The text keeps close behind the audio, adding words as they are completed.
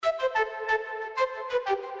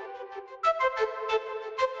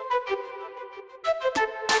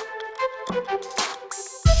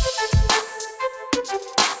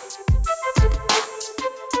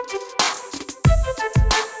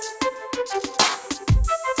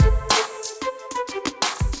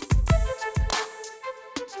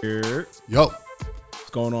Here. Yo, What's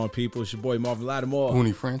going on, people? It's your boy Marvin Lattimore.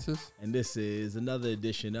 Mooney Francis. And this is another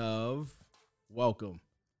edition of Welcome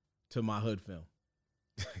to My Hood Film.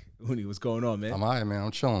 Uni, what's going on, man? I'm all right, man.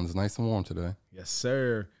 I'm chilling. It's nice and warm today. Yes,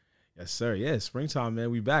 sir. Yes, sir. Yeah, springtime, man.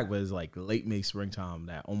 We back, but it's like late May springtime,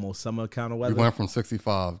 that almost summer kind of weather. We went from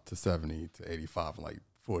 65 to 70 to 85 in like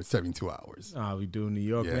 72 hours. Nah, we do New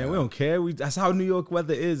York, Yeah. man. We don't care. That's how New York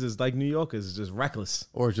weather is. It's like New Yorkers. It's just reckless.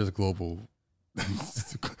 Or just global,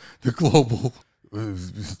 the global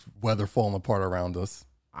weather falling apart around us.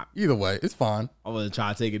 Either way, it's fine. I wasn't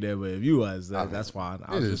trying to take it there, but if you was, that's fine.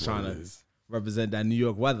 I was just trying to represent that New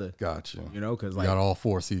York weather. Gotcha. You know, because We like got all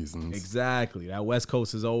four seasons. exactly, that West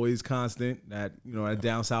Coast is always constant. That that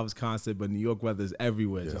down south is constant, but New York weather is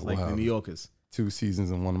everywhere, just like the New Yorkers. 2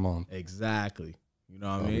 seasons in 1 month. Exactly. You know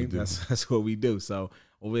what I we mean? do. That's what we do. So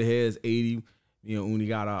over here is 80. You know, Uni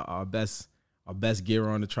got our best gear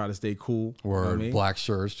on to try to stay cool. Or you know what I mean? black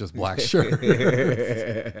shirts, just black shirts.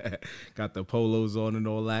 Got the polos on and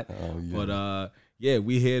all that. Oh, yeah. But yeah,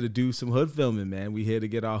 we here to do some hood filming, man. We here to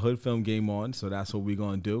get our hood film game on, so that's what we're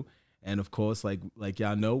gonna do. And of course, like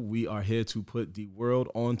y'all know, we are here to put the world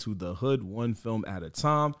onto the hood, one film at a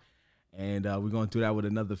time. And we're gonna do that with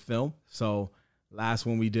another film. So last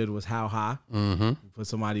one we did was How High. Mm-hmm. We put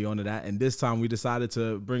somebody onto that, and this time we decided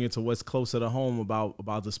to bring it to what's closer to home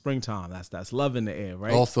about the springtime. That's love in the air,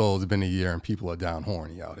 right? Also, it's been a year and people are down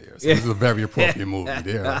horny out here. So this is a very appropriate movie.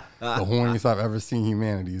 They're the horniest I've ever seen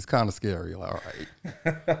humanity. It's kind of scary. Like, all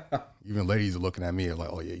right. Even ladies are looking at me like,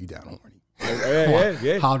 oh, yeah, you down horny.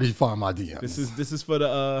 Yeah. How did you find my DM? This is for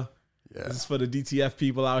the this is for the DTF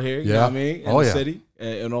people out here. You know Yeah. what I mean? In Oh, the yeah. city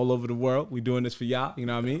and all over the world. We doing this for y'all. You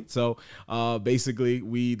know what I mean? So basically,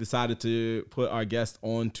 we decided to put our guest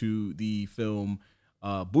onto the film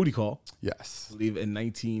Booty Call. Yes. I believe in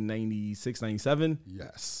 1996, 97.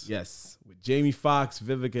 Yes. Yes, with Jamie Foxx,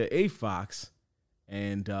 Vivica A. Fox,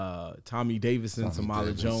 and Tommy Davidson, Tommy Tamala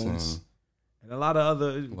Davidson. Jones, and a lot of other.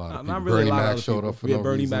 of Not people. really Bernie a lot Mac of other showed people. up for Yeah, no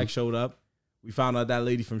Bernie reason. Mac showed up. We found out that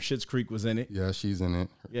lady from Schitt's Creek was in it. Yeah, she's in it.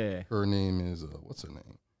 Yeah. Her name is, what's her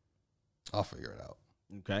name? I'll figure it out.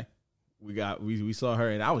 Okay. We saw her,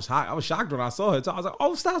 and I was shocked when I saw her. So I was like,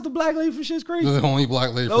 "Oh, stop the black lady from Schitt's Creek, This is the only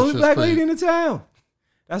black lady the from only Schitt's black Creek. lady in the town."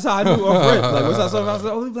 That's how I knew off rip. Like once I saw her, I was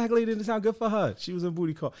like, "Only black lady in the town, good for her." She was in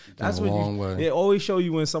Booty Call. That's Came a what long way. They always show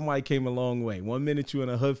you when somebody came a long way. 1 minute you in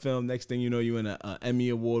a hood film, next thing you know you in a Emmy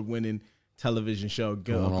Award winning television show,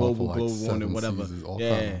 Going on global for like global 7 winning, whatever. seasons, all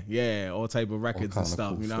All type of records and kinda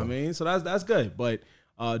stuff. cool You know what I stuff. mean? So that's good. But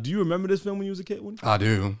do you remember this film when you was a kid? I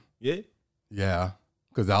do. Yeah. Yeah.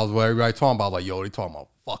 Because that was what everybody talking about. Like, yo, they talking about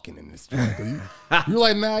fucking in this joint. 'Cause you're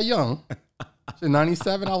like mad young. Shit,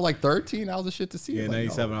 97, I was like 13. That was the shit to see. Yeah, Like,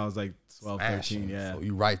 97, yo, I was like 12, smashing. 13, yeah. So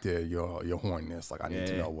you right there, your horniness. Like, I need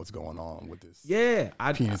to Yeah. know what's going on with this Yeah,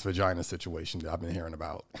 penis vagina situation that I've been hearing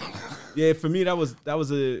about. yeah. For me, that was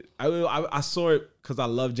I saw it because I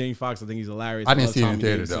love Jamie Foxx. I think he's hilarious. I didn't love see it in Tommy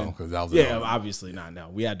theater Davidson. though, because that was Yeah, obviously not. No,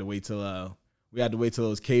 we had to wait till it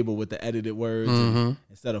was cable with the edited words. And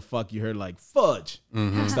instead of fuck, you heard like fudge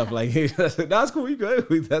and stuff like that's cool. We good.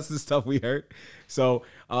 That's the stuff we heard. So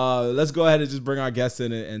let's go ahead and just bring our guest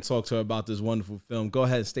in and talk to her about this wonderful film. Go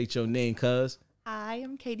ahead and state your name, cuz. I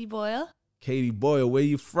am Katie Boyle, Katie Boyle, where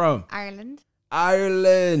you from? Ireland.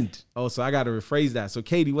 Ireland. Oh, so I got to rephrase that. So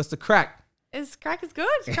Katie, what's the crack? Crack is good.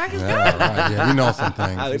 Crack is Yeah, good. right. Yeah, we know some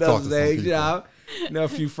things. I We know talked some to some things, people. you know a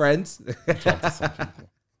few friends. Talked to some people.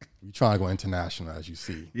 We trying to go international, as you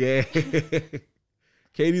see. Yeah.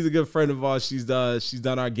 Katie's a good friend of ours. She's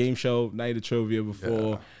done our game show Night of Trivia before.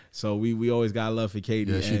 Yeah. So we always got love for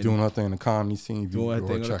Katie. Yeah, she's and doing her thing in the comedy scene. doing her Go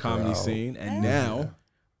thing on the check her comedy out. scene. And Yeah. now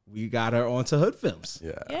we got her onto hood films.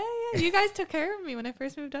 Yeah. Yeah. You guys took care of me when I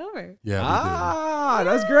first moved over. Yeah,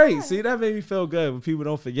 That's great. See, that made me feel good when people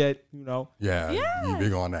don't forget, we did. Yeah, you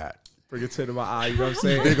big on that. bring a tear to my eye, you know what I'm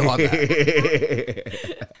saying? Big on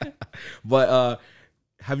that. But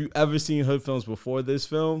have you ever seen hood films before this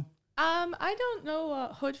film? I don't know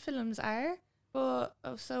what hood films are, but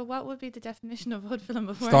so what would be the definition of hood film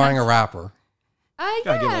before? Starring a rapper.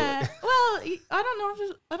 Gotta give Yeah. Well, I don't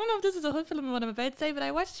know if this is a hood film or what I'm about to say, but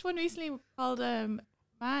I watched one recently called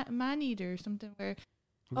Man Eater or something where.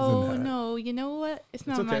 Who's in Oh that? no! You know what? It's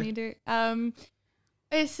not okay. Man Eater.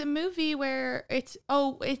 It's a movie where it's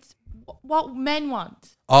what men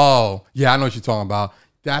want. Oh, yeah, I know what you're talking about.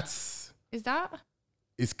 Is that?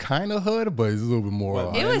 It's kind of hood, but it's a little bit more.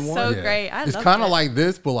 What, It was Man so Want? Yeah. great. I It's loved kind of it. like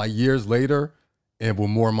this, but like years later and with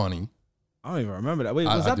more money. I don't even remember that. Wait,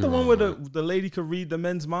 I was that do the one where remember the lady could read the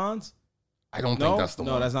men's minds? I don't No, think that's the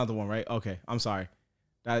no, one. that's not the one, right? Okay, I'm sorry.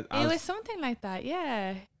 It was something like that.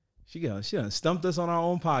 Yeah. She done stumped us on our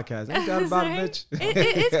own podcast. Ain't that about it, bitch?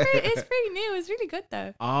 It's pretty new. It's really good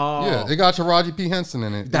though. Oh, Yeah, it got Taraji P. Henson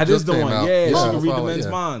in it. that It is just the came one. out. Yeah, she can that's read the all, men's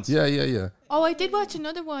yeah. minds. Yeah. Oh, I did watch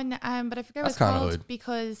another one, but I forget what That's it's kinda called hood.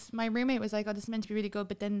 because my roommate was like, "Oh, this is meant to be really good,"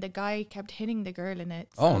 but then the guy kept hitting the girl in it.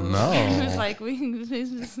 Oh, so no. It was like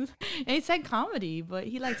it said comedy, but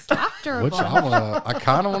he like slapped her. a Which bunch. I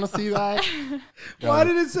kind of want to see that. Why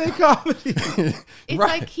did it say comedy? It's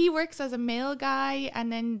like he works as a male guy,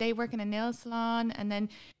 and then they work in a nail salon, and then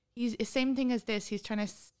he's the same thing as this. She's trying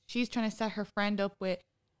to set her friend up with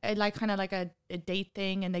kind of like a date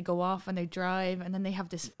thing, and they go off and they drive, and then they have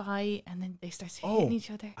this fight, and then they start hitting each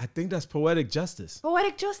other. I think that's Poetic Justice.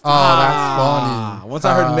 Poetic justice. Oh, that's funny. Once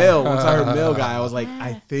I heard male guy, I was like,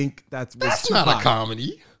 I think that's not a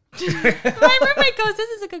comedy. My roommate goes, "This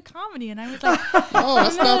is a good comedy," and I was like, Oh,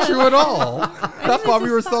 that's not true at all. That's why this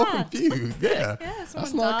we were is so sad. confused. Yeah. "Yeah, That's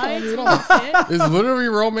someone not died, comedy at someone all. was hit." It's literally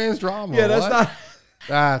romance drama. Yeah, that's What? not.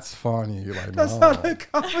 That's funny. You're like, That's no, not a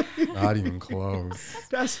comedy. not even close.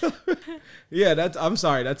 That's. Yeah, that's. I'm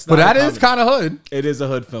sorry. That's. But not that a is comedy. kind of hood. It is a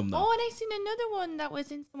hood film though. Oh, and I seen another one that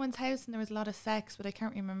was in someone's house, and there was a lot of sex, but I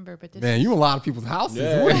can't remember. But this Man, you in a lot of people's houses.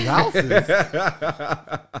 Yeah. Who are these houses?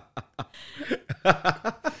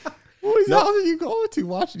 Who are these houses you going to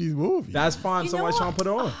watching these movies? That's fine. You know Somebody's trying what? to put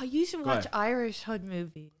it on. Oh, you should watch ahead. Irish hood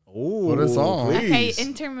movie. Oh, What is on? please. Okay,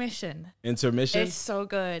 Intermission. Intermission. It's so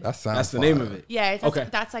good. That sounds That's the name of fire. it. Yeah, it's Okay.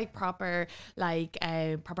 that's like proper, like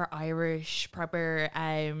proper Irish, proper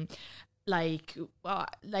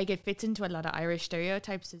like it fits into a lot of Irish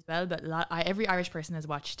stereotypes as well. But every Irish person has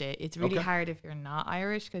watched it. It's really Okay. hard if you're not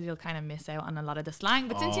Irish because you'll kind of miss out on a lot of the slang.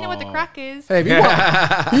 But since you know what the crack is, Hey,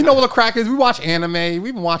 you know what the crack is? We watch anime.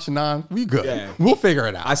 We've been watching on. We good. Yeah. We'll figure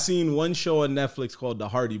it out. I seen one show on Netflix called The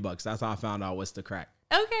Hardy Bucks. That's how I found out what's the crack.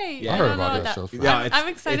 okay, Yeah. I I heard don't know about what that show. Yeah, it's- I'm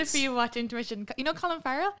excited it's- for you to watch Intermission. You know Colin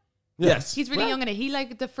Farrell? Yes. He's really young in it. He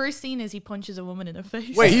like the first scene is he punches a woman in the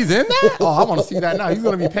face. Wait, he's in that? Oh, I want to see that now. He's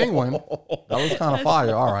going to be Penguin. That was kind of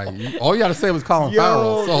fire. All right. All you got to say was Colin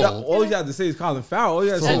Farrell. So, all you have to say is Colin Farrell. All you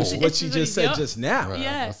have to say So- is what It's she really just said young. just now. Right,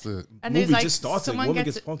 Yeah. that's it. And Movie there's like just started. someone Woman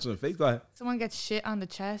gets gets punched in the face. Go ahead. someone gets shit on the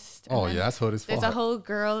chest. and Oh, then yeah, that's hood as fuck. There's a whole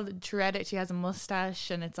girl throughout it. She has a mustache,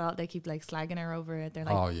 and it's all they keep like slagging her over it. They're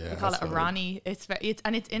like, Oh, yeah, they call it that's a hood. Ronnie. It's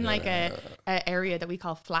in like a area that we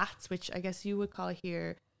call flats, which I guess you would call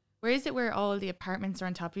here. Where is it? Where all the apartments are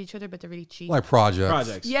on top of each other, but they're really cheap. Like projects.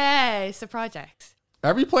 Projects. Yeah, it's the projects.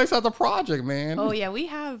 Every place has a project, man. Oh yeah, we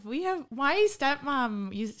have my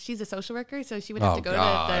stepmom. She's a social worker, so she would have Oh, to go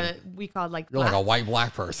God. to the we called like You're like a flats. white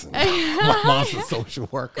black person. My mom's a social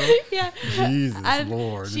worker. Yeah. Jesus And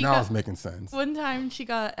Lord. she Now got- it's making sense. One time she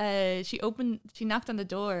got she knocked on the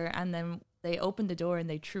door, and then they opened the door and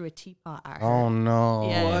they threw a teapot at her. Oh, no.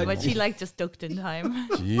 Yeah, What? but she like just ducked in time.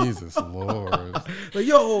 Jesus Lord. Like,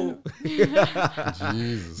 yo,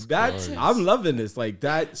 Jesus that's Christ. I'm loving this. Like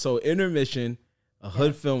that. So Intermission, a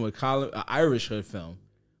hood film with an Irish hood film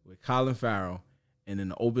with Colin Farrell, and in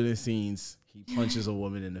the opening scenes, he punches a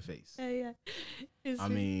woman in the face. Yeah. I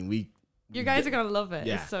mean, you guys are gonna love it.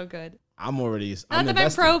 Yeah. It's so good. I'm already. Not I'm that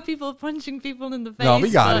invested. I'm pro people punching people in the face. No,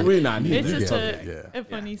 we got but it. We're not. It's You just get it, yeah. a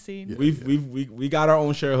funny scene. We got our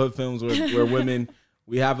own share of hood films where women.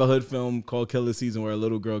 We have a hood film called Killer Season where a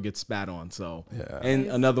little girl gets spat on. So Yeah. and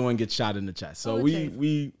another one gets shot in the chest. So Oh,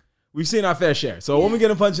 we've seen our fair share. So when we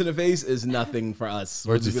get a punch in the face, is nothing for us.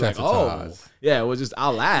 We're We'll just be like, desensitized. yeah.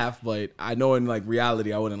 I'll laugh, but I know in like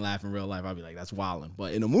reality, I wouldn't laugh in real life. I'd be like, that's wilding.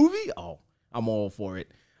 But in a movie, I'm all for it.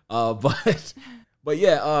 But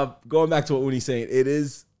yeah, going back to what Uni's saying, it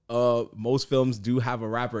is. Most films do have a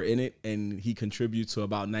rapper in it, and he contributes to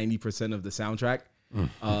about 90% of the soundtrack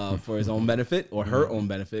for his own benefit or her own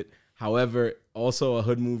benefit. However, also a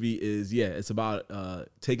hood movie is, it's about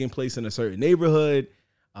taking place in a certain neighborhood.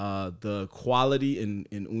 The quality in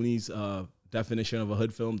Uni's definition of a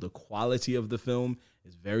hood film, the quality of the film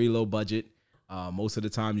is very low budget. Most of the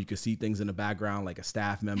time you can see things in the background, like a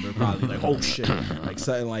staff member probably like, oh shit, like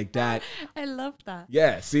something like that. I love that.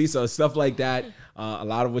 Yeah, see, so stuff like that. A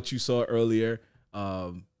lot of what you saw earlier,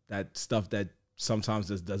 that stuff that sometimes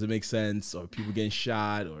just doesn't make sense, or people getting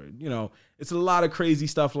shot, or it's a lot of crazy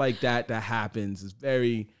stuff like that happens. It's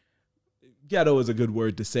very ghetto is a good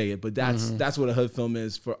word to say it, but that's what a hood film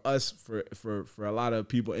is for us. For a lot of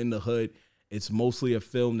people in the hood, it's mostly a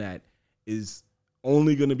film that is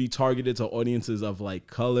only going to be targeted to audiences of like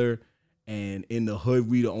color. And in the hood,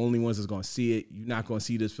 we the only ones that's gonna see it. You're not gonna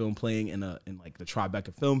see this film playing in like the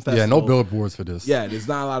Tribeca Film Festival. Yeah, no billboards for this. Yeah, there's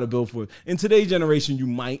not a lot of billboards. In today's generation, you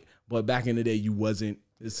might, but back in the day, you wasn't.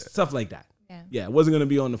 It's stuff like that. Yeah. Yeah, it wasn't gonna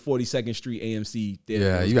be on the 42nd Street AMC theater.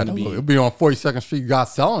 Yeah, It was you got to gonna it'll be on 42nd Street. You got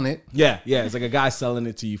selling it Yeah, it's like a guy selling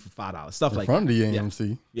it to you for $5, stuff in like front that. of the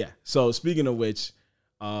AMC. Yeah. So speaking of which,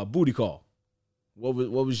 Booty Call. What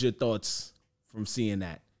was your thoughts from seeing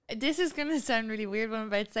that? This is gonna sound really weird what I'm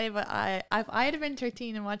about to say, but if I had been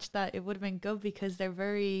 13 and watched that, it would have been good because they're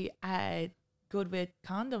very good with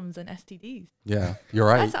condoms and STDs. Yeah, you're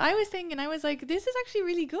right. That's what I was thinking. I was like, this is actually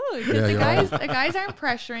really good. 'Cause Yeah, the you're guys, right. the guys aren't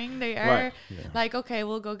pressuring. They are Right. like, okay,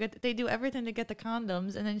 we'll go get. They do everything to get the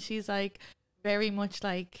condoms, and then she's like, very much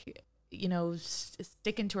like, you know,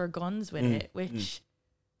 sticking to her guns with it, which,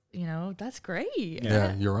 you know, that's great.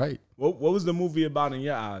 Yeah, you're right. What was the movie about in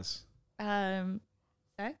your eyes?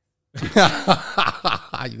 Sex?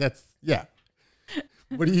 That's yeah.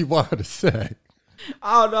 What do you want her to say?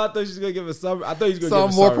 I don't know. I thought she was gonna give us some. I thought he was gonna Something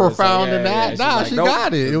give more us some. profound than that. She's Nah, like, she nope,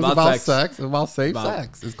 got it. it's It was about sex. sex. It was about safe About-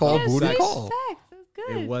 sex. It's called Yeah, Booty safe Call. sex. That's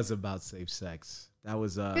good. It was about safe sex. That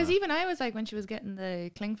was Because even I was like, when she was getting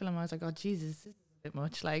the cling film, I was like, oh Jesus, this is a bit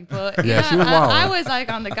much. Like, but Yeah, she was wild. I was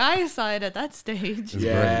like on the guy's side at that stage. It's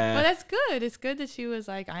yeah. But that's good. It's good that she was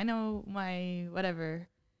like, I know my whatever.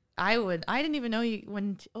 I didn't even know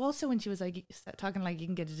when she was like talking like you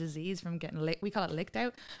can get a disease from getting licked. We call it licked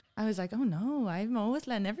out. I was like, oh no, I'm always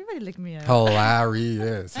letting everybody lick me out.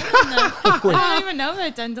 Hilarious. I don't even know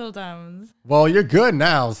about dental dams. Well, you're good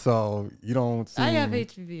now, so you don't seem... I have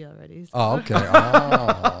HPV already. So. Oh, okay.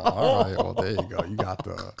 Oh, all right. Well, there you go. You got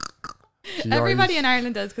the... Everybody in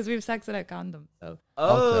Ireland does because we have sex without condoms. So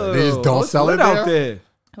Oh, They just don't what's sell lit it out there? there.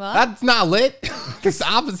 well, That's not lit. It's the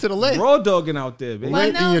opposite of lit. Raw dogging out there, baby. Well,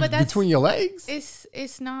 Lit no, but that's- between your legs?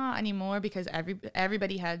 it's not anymore because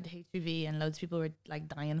everybody had HPV and loads of people were like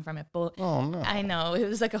dying from it. But Oh, no. I know it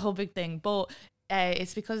was like a whole big thing. But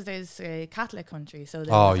it's because there's a Catholic country, so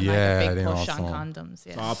there Oh, wasn't yeah, like a they big push also- on condoms.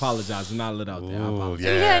 Yeah. So I apologize. We're not lit out there. I Ooh, apologize.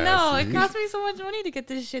 Yeah, no, see? it cost me so much money to get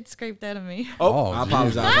this shit scraped out of me. Oh, Oh, I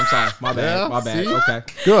apologize. I'm sorry. My bad. Yeah, My bad. see? Okay.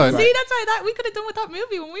 Good. See, that's why that we could have done with that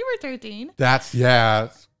movie when we were 13. That's, yeah.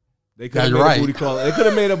 They could have you're made right. a booty call. They could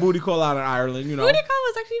have made a booty call out in Ireland, you know. Booty call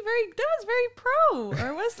was actually very pro,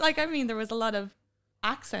 or was like I mean there was a lot of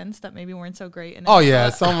accents that maybe weren't so great. In it, Oh, yeah.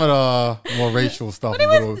 but- Some of the more racial stuff. But it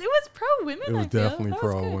was a was little- pro women. it was I feel. definitely That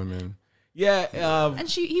was pro good. women. Yeah. And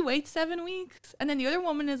he waits 7 weeks, and then the other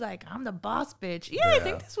woman is like, "I'm the boss, bitch." Yeah, I Yeah.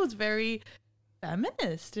 think this was very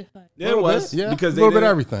feminist. If I, Yeah, it was. Yeah, Because a they little bit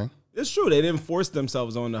of didn't- everything. It's true. They didn't force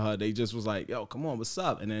themselves onto her. They just was like, yo, come on, what's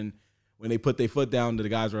up? And then when they put their foot down, the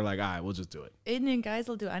guys were like, all right, we'll just do it. Indian guys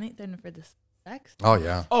will do anything for the sex. Oh,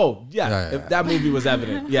 yeah. Oh, yeah. Yeah, If yeah. that movie was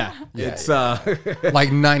evident. Yeah. Yeah, It's, Like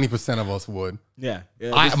 90% of us would. yeah.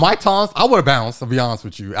 My tolerance, I would have bounced, to be honest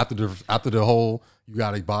with you. After the whole, you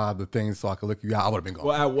got to buy the thing so I can lick you out, I would have been gone.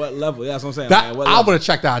 well, at what level? Yeah, that's what I'm saying. That, Like, at what I level? would have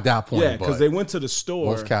checked out at that point. Yeah, because but they went to the store.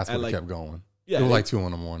 most cats at would have like, kept going. Yeah, it was they- like 2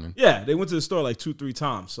 in the morning. Yeah, they went to the store like 2-3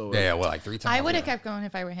 times. So Yeah, well, like 3 times. I would have yeah. kept going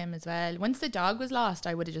if I were him as well. Once the dog was lost,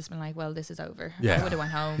 I would have just been like, "Well, this is over." Yeah. I would have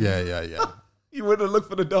went home. Yeah. you wouldn't have looked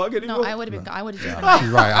for the dog anymore. No, I would have been. I would have just been like,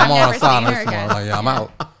 You're right. I'm I'm on never the side seeing next her to him. again. Like, yeah, I'm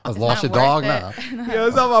out. I was "It's lost not your dog worth now. it." Yeah,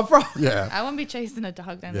 it's not my problem. Yeah. I won't be chasing a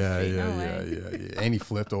dog down the Yeah, street. No way. yeah. And he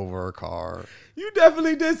flipped over her car. You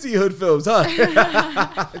definitely did see hood films, huh?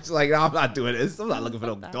 It's like, no, I'm not doing this. I'm not looking for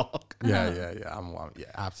no dog. Yeah. Yeah,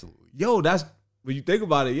 absolutely. Yo, that's when you think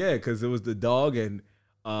about it, yeah, because it was the dog and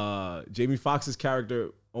Jamie Foxx's character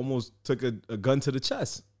almost took a gun to the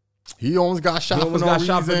chest. He almost got shot, almost for, no got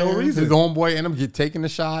shot for no reason. His own boy ended up taking the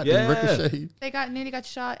shot Yeah. and ricocheted. They nearly got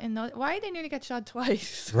shot in the. Why did they nearly get shot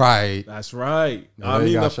twice? Right. That's right. No, I they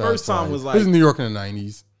mean, got the shot first time twice. was This like, is New York in the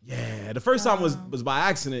 90s. yeah, the first time was by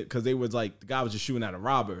accident because they was like, the guy was just shooting at a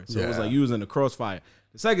robber. So it was Yeah. like using the crossfire.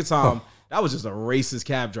 The second time, that was just a racist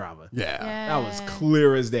cab driver. Yeah. That was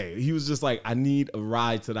clear as day. He was just like, I need a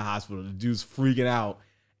ride to the hospital. The dude's freaking out.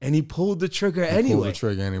 And he pulled the trigger Pulled anyway. the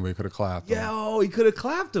trigger anyway. Could have clapped him. Yo, he could have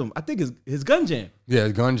clapped him. I think his gun jam. Yeah,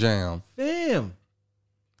 his gun jam. Damn.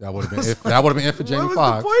 That would have been it for What Jamie was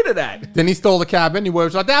Foxx. the point of that? Then he stole the cab anyway.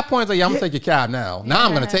 So at that point, it's like, yeah, I'm going to take your cab now. Now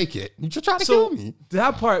I'm going to Yeah. take it. You just try to So kill me.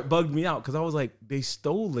 that part bugged me out because I was like, they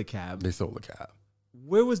stole the cab. They stole the cab.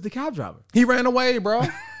 Where was the cab driver? He ran away, bro.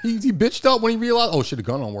 he bitched up when he realized, oh shit, the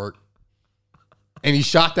gun don't work. And he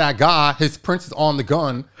shot that guy. His prints is on the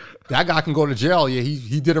gun. That guy can go to jail. Yeah,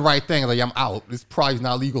 he did the right thing. Like, I'm out. This probably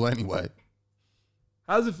not legal anyway.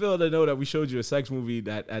 How does it feel to know that we showed you a sex movie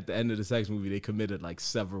that at the end of the sex movie they committed like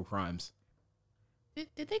several crimes? Did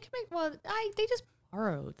they commit? Well, they just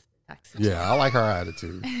borrowed taxi. Yeah, I like her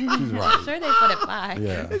attitude. She's I'm right. sure they put it back.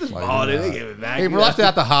 Yeah. They just like, bought it. yeah. They gave it back. Hey, bro, left it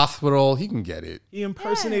at the hospital. He can get it. He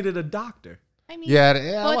impersonated a doctor. I mean,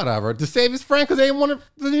 Yeah, but- whatever. To save his friend because they didn't want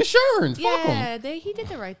the insurance. Fuck him. Yeah, he did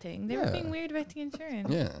the right thing. They were Yeah. being weird about the insurance.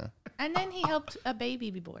 Yeah. And then he helped a baby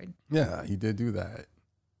be born. Yeah, he did do that.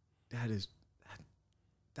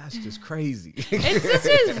 That's just crazy. It's just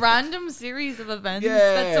his random series of events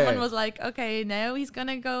that someone was like, okay, now he's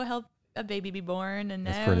gonna go help a baby be born, and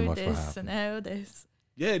That's now pretty much what this, and now this.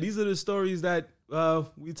 Yeah, these are the stories that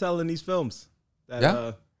we tell in these films. That,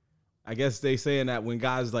 Yeah. I guess they saying that when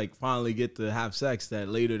guys like finally get to have sex, that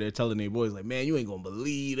later they're telling their boys like, man, you ain't gonna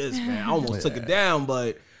believe this, man. I almost took it down,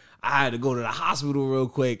 but I had to go to the hospital real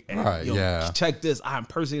quick. And, Right, yeah. check this. I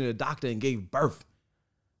impersonated a doctor and gave birth.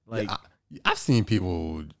 Like, I've seen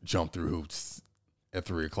people jump through hoops at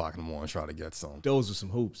 3 o'clock in the morning trying to get some. those were some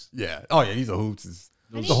hoops. Yeah. Oh yeah, these are hoops.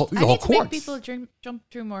 I These are whole need to make courts. people jump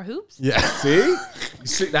through more hoops. Yeah.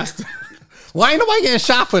 See, that's Why ain't nobody getting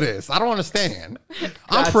shot for this? I don't understand.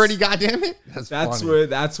 I'm pretty, goddamn it. That's funny. where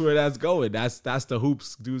that's going. That's the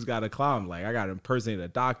hoops dudes got to climb. Like, I got to impersonate a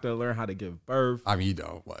doctor, learn how to give birth. I mean, you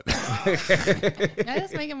don't, but I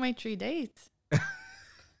just making my 3 dates.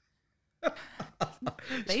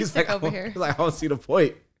 She's Basic like, over I here. don't- like, I don't see the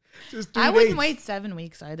point. Just 3 I wouldn't dates. wait 7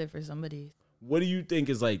 weeks either for somebody. What do you think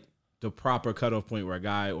is like the proper cutoff point where a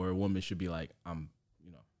guy or a woman should be like,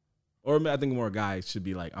 or I think more guys should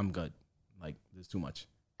be like, I'm good. Like, there's too much.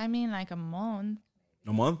 I mean, like a month.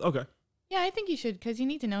 A month? Okay. Yeah, I think you should, because you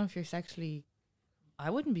need to know if you're sexually. I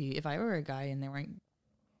wouldn't be if I were a guy and they weren't.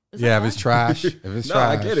 Is yeah, that if it's bad? trash, if it's No,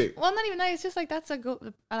 trash, I get it. Well, not even that. It's just like that's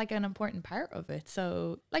like an important part of it.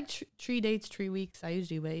 So, like 3 dates, 3 weeks. I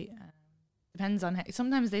usually wait. Depends on how.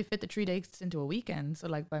 Sometimes they fit the 3 dates into a weekend. So,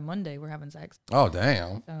 like by Monday, we're having sex. Oh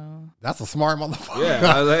damn, So, that's a smart motherfucker.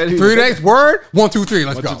 Yeah. I was like, 3 days, word. 1, 2, 3.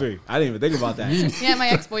 Let's 1, go. 2, 3. I didn't even think about that. yeah, my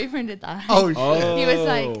ex-boyfriend did that. Oh shit. Oh. He was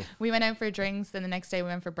like, we went out for drinks, then the next day we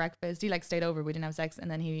went for breakfast. He like stayed over. We didn't have sex,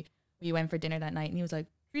 and then we went for dinner that night, and he was like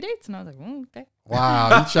 3 dates, and I was like, okay.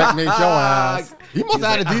 Wow, he checkmate your ass. He must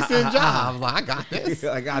have had a decent job. Like, I got this.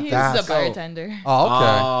 I got He that. was a bartender. Oh,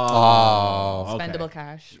 okay. Oh, okay. Spendable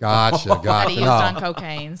cash Gotcha, that gotcha. he used on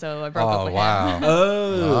cocaine, so I broke up Oh, with wow. him.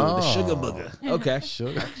 Oh, the Oh. sugar booger. Okay.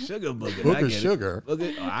 Sugar. Sugar booger. I Booger get it. sugar.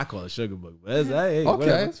 Booger. Oh, I call it sugar booger. But it's, hey, Okay,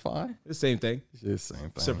 whatever. it's fine. It's the same thing. It's the same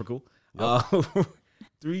thing. Reciprocal.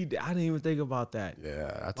 3 days. I didn't even think about that. Yeah,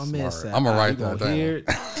 that's My man smart. said, I'm gonna "All write we that gonna down. hear-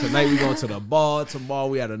 Tonight we going to the bar. Tomorrow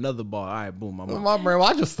we had another bar. All right, boom. I'm up. My brain, well,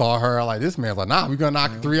 I just saw her like this man's like, nah, we're gonna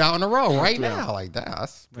knock 3 out in a row right 3 now. out. Like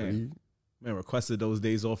that's pretty Man, requested those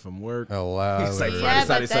days off from work. hilarious. He's like, Friday, Yeah,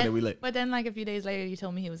 Saturday, but Sunday, we lit. then like a few days later, you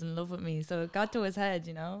told me he was in love with me, so it got to his head,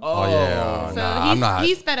 you know. Oh, yeah. So Nah, I'm not.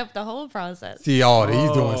 he sped up the whole process. See, he's doing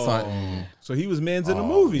Oh. something. So he was man's in the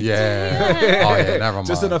movie. Yeah. Oh yeah, never mind.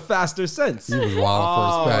 Just in a faster sense. He was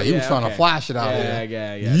wild for his pet. He was yeah, trying to okay. flash it out Yeah,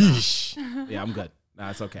 there. yeah. Yeesh. Yeah, I'm good. Nah,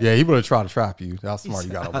 it's okay. Yeah, he would have tried to trap you. That's smart.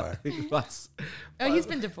 You got away. That's- Oh, he's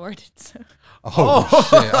been deported. So. Oh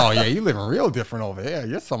shit. Oh yeah, you living real different over here.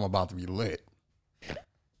 You're something about to be lit.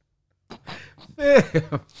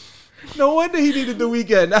 Damn. No wonder he needed the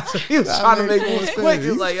weekend. That's what he was trying to make moves quick. He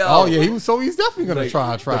was like, yo. Oh yeah, he's definitely gonna like,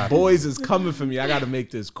 try to trap. The boys is coming for me. I got to make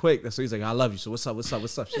this quick. So he's like, I love you. So what's up? What's up?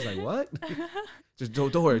 What's up? She's like, what? Just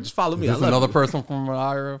don't worry. Just follow me. Is I this love another you. person from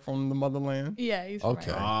Ira from the motherland? Yeah, he's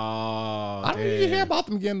Okay. right. Oh, I don't even hear damn. about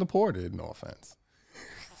them getting deported. No offense.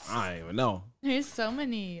 I don't even know. There's so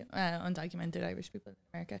many undocumented Irish people in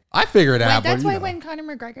America. I figured it out. That's but, why you know. when Conor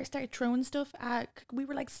McGregor started throwing stuff at, we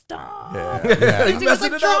were like, stop. Yeah, Because yeah. he was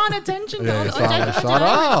Messing like it up. drawing attention to Yeah, all the shut undocumented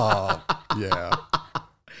Irish. up. Yeah.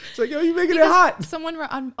 It's like, yo, you making it hot. Someone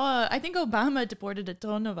were on. I think Obama deported a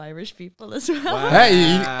ton of Irish people as well. Wow.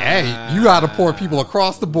 Hey, you got to deport people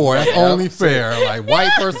across the board. That's only fair. Like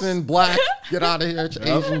white person, black, get out of here.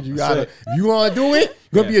 Asians, you got to. That's If you want to do it,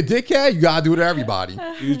 you gonna be a dickhead. You gotta do it to everybody.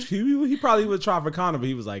 He probably would try for Conor, but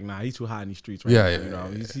he was like, nah, he's too hot in these streets right Yeah, now. yeah, You know,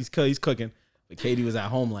 yeah, he's cooking. But Katie was at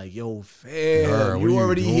home like, yo, fam, Girl, what you are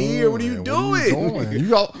already doing? here. What are you What doing? You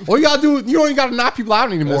got, all you gotta do, you don't even gotta knock people out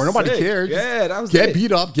anymore. That's Nobody it. cares. Just Yeah, that was get it.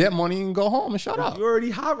 beat up, get money, and go home and shut up. You're already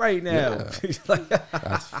hot right now. Yeah. He's like,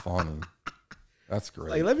 That's funny. That's great.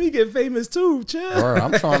 like, let me get famous too, chill. Word,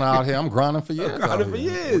 I'm trying out here. I'm grinding for years. grinding out for here.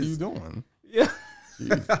 years. What are you doing? Yeah.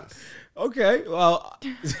 Jesus. Okay. Well,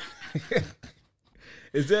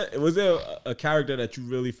 was there a character that you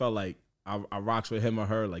really felt like I rocks with him or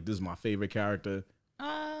her? Like, this is my favorite character.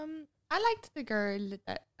 I liked the girl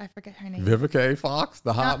that I forget her name. Vivica A. Fox,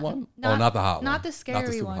 the hot Not- one? not- Not the hot one. not the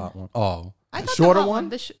scary super one. hot one. Oh, I the thought shorter the hot one?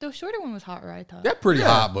 The shorter one was hotter. I thought They're pretty Yeah,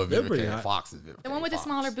 hot, but they're pretty Vivica A. hot. Fox is Vivica the one A. with the Fox.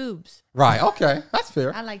 smaller boobs. Right. Okay, that's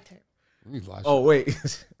fair. I liked her. Oh, wait.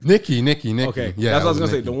 Nikki. Okay. Yeah, that's what I was going to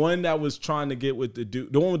say. Nikki. The one that was trying to get with the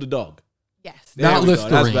dude, the one with the dog. Yes. There Not we go. That's a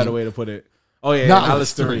Listerine. better way to put it. Oh yeah, Not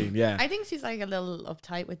Listerine. Yeah, I think she's like a little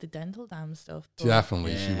uptight with the dental dam stuff.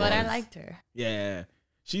 Definitely, Yeah. she But I was. liked her. yeah.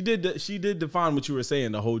 She did define what you were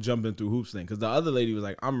saying, the whole jumping through hoops thing. Because the other lady was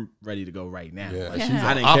like, "I'm ready to go right now." Yeah, Like, she's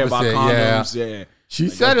I the didn't care about opposite, condoms. Yeah, She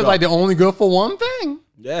Like, said let's it's go. like they're only good for one thing.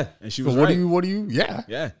 yeah. And she So was what right. do you? Yeah.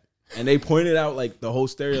 Yeah, and they pointed out like the whole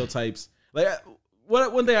stereotypes. Like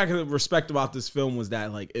one thing I can respect about this film was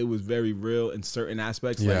that like it was very real in certain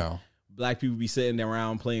aspects. Yeah. Like black people be sitting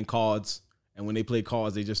around playing cards, and when they play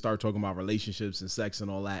cards, they just start talking about relationships and sex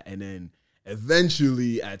and all that, and then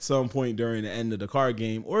eventually at some point during the end of the card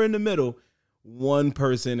game or in the middle, one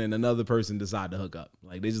person and another person decide to hook up.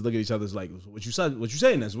 Like they just look at each other like, "What you said? What you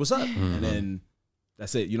saying? This what's up?" And then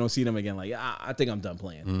that's it. You don't see them again. Like, I think I'm done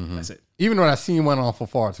playing. That's it. Even though that scene went on for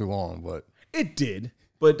far too long, but It did,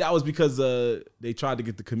 but that was because they tried to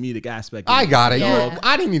get the comedic aspect. I got it. Yeah.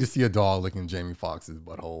 I didn't need to see a dog licking Jamie Foxx's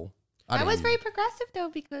butthole. That was very progressive though,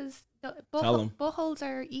 because Tell 'em. buttholes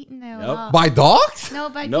are eaten now. Yep. a lot. By dogs? No,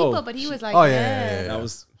 by No. people, but he was like, Oh, yeah. That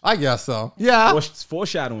was I guess so. Yeah.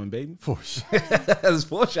 foreshadowing, baby. For sure. That's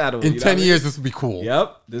foreshadowing. In you know 10 what I mean? years, this would be cool.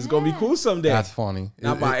 Yep, this is gonna be cool someday. That's funny.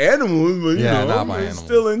 Not by animals, but you Yeah, know, not by it's animals.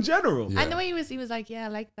 still in general. Yeah. And the way he was like, yeah, I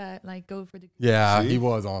like that. Like, go for the. Yeah, See? he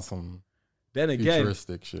was on some Then again,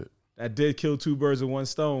 futuristic shit. that did kill two birds with one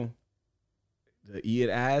stone: the eat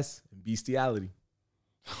ass and bestiality.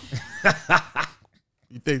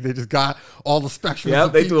 You think they just got all the spectrum?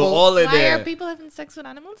 Yep, they threw it all in Why there. are people having sex with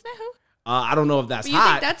animals now? I don't know if that's But you hot.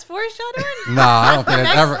 think that's foreshadowing? Nah, I don't think the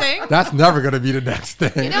that's next ever. thing. That's never gonna be the next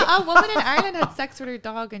thing. You know, a woman in Ireland had sex with her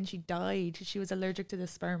dog and she died. She was allergic to the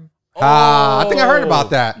sperm. I think I heard about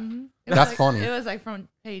that. It That's was like, funny. It was like front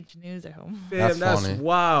page news at home. Damn, that's funny.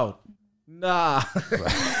 wild. Nah.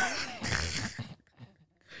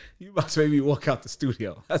 You about to make me walk out the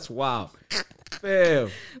studio. That's wild. Fam.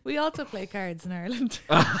 We also play cards in Ireland.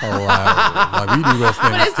 Oh, wow. Like, we do those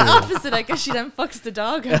But things it's the too. opposite. I guess she then fucks the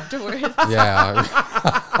dog afterwards.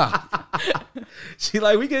 Yeah. She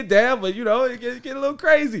like, we get down, but you know, it get a little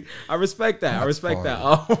crazy. I respect that. I respect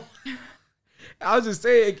that. I was just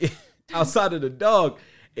saying, outside of the dog,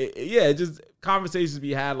 just conversations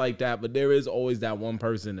be had like that, but there is always that one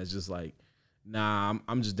person that's just like, nah,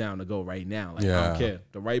 I'm just down to go right now. Like, I Yeah. don't care.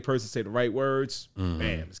 The right person say the right words, bam,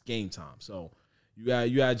 it's game time. So you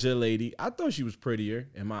had your lady. I thought she was prettier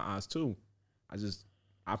in my eyes too.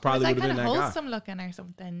 I probably It's would like have kind been of that guy. wholesome looking or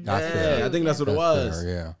something. That's Yeah, fair. I think that's what it That's was.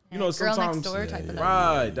 fair, yeah. You know, Girl sometimes next door type of thing.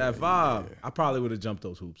 right, that vibe. I probably would have jumped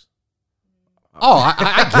those hoops. Oh,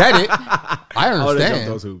 I get it. I I would have jumped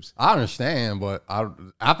understand. those hoops. I understand, but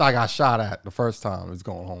after I got shot at the first time, it's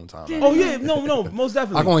going home time. Oh yeah, no, most I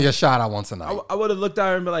definitely. can only get shot at once a night. I would have looked at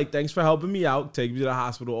her and been like, "Thanks for helping me out, take me to the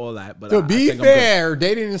hospital, all that." But To I be think I'm fair,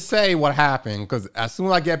 they didn't say what happened because as soon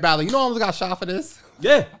as I get back, like, you know, I almost got shot for this.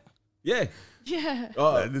 good. yeah. Yeah.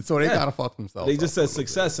 So they yeah. gotta fuck themselves. They just up a said little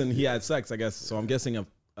success and he had sex, I guess. So I'm guessing an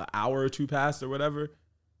hour or two passed or whatever,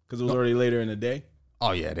 because it was already later in the day. bit.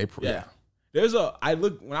 Oh yeah, Yeah.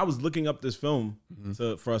 When I was looking up this film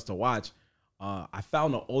for us to watch, I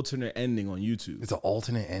found an alternate ending on YouTube. It's an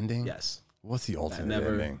alternate ending. Yes. What's the I alternate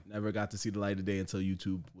ending? never got to see the light of day until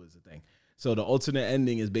YouTube was a thing. So the alternate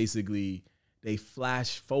ending is basically they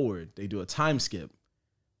flash forward. They do a time skip.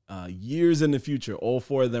 Years in the future, all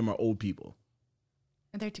four of them are old people.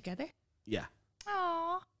 And they're together? Yeah.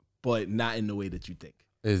 Aww. But not in the way that you think.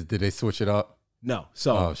 Did they switch it up? No.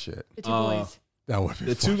 So Oh shit, The two boys. that would be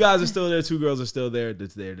the two guys are still there. Two girls are still there.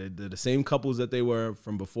 They're the same couples that they were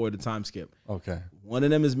from before the time skip. Okay. One of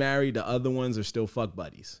them is married. The other ones are still fuck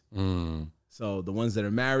buddies. Mm. So the ones that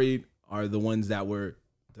are married are the ones that was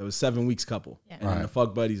 7 weeks couple. Yeah. And then the Right.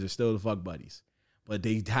 fuck buddies are still the fuck buddies. But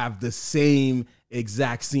they have the same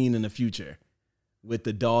exact scene in the future with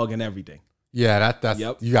the dog and everything. Yeah, that's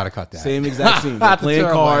Yep. you got to cut that. Same exact scene. They're That's a playing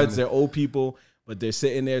terrible cards. ending. They're old people, but they're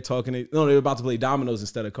sitting there talking. No, they're about to play dominoes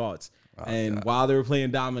instead of cards. And while they were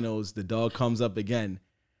playing dominoes, the dog comes up again.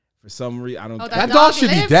 For some reason, I don't. Oh, That dog should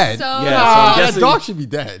be lives, dead. So Yeah, so I'm that guessing- dog should be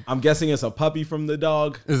dead. I'm guessing it's a puppy from the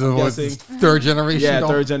dog. Is it I'm was guessing. third generation? Yeah, dog?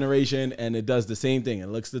 third generation, and it does the same thing. It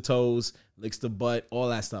licks the toes, licks the butt, all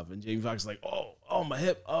that stuff. And Jamie Foxx is like, oh, my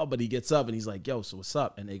hip, but he gets up and he's like, yo, so what's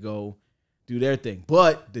up? And they go do their thing.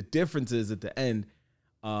 But the difference is at the end,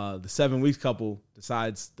 the 7 weeks couple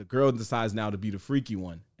the girl decides now to be the freaky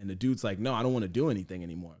one, and the dude's like, no, I don't want to do anything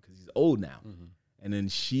anymore because he's old now. And then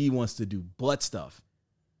she wants to do butt stuff,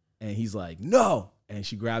 and he's like, no, and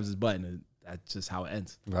she grabs his butt, and that's just how it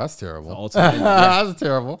ends. That's terrible. The ultimate ending, yeah. That's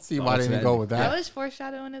terrible. See why they didn't ultimate go ending. with That that. was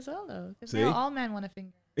foreshadowing as well, though. Because See? now all men want a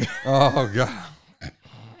finger. Oh god.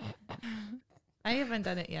 I haven't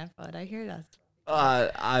done it yet, but I hear that.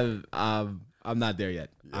 I'm not there yet.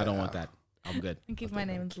 I don't want that. I'm good. And keep my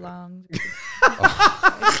names long.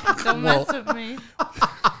 Oh. Don't mess with me.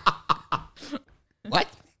 What?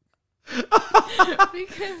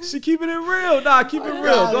 Because She keeping it real. Nah, keep it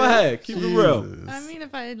real. Go ahead. Keep it real. I mean,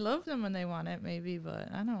 if I love them when they want it, maybe, but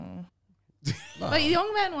I don't know. But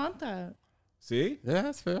young men want that. See? Yeah,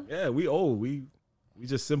 that's fair. Yeah, we old. We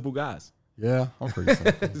just simple guys. Yeah, I'm pretty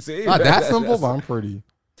simple. See? Not that simple, but I'm pretty.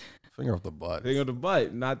 Finger up the butt. Thing on the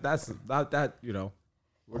butt. Not that,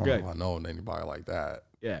 we're good. I know anybody like that.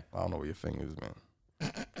 Yeah. I don't know where your fingers been.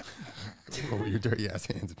 Where your dirty ass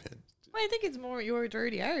hands been. Well, I think it's more your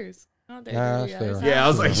dirty hours. Not their Yeah, dirty that's hours. fair. Yeah, I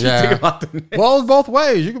was like, she Yeah. think about the Well, it's both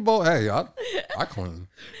ways. You can both. Hey, I clean.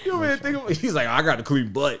 You know, think about, he's like, I got a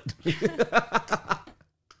clean butt.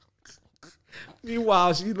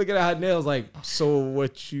 Meanwhile, she's looking at her nails like, so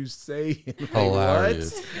what you say? Like,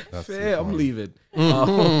 Hilarious. what? That's too Fair, I'm funny. leaving.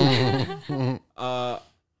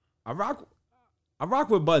 I rock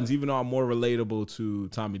with Buns, even though I'm more relatable to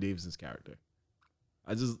Tommy Davidson's character.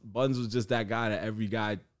 Buns was just that guy that every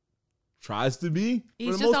guy tries to be. He's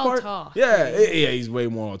for the just most all part. talk. Yeah, he's way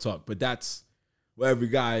more on talk. But that's where every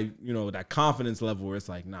guy, that confidence level where it's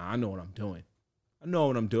like, nah, I know what I'm doing.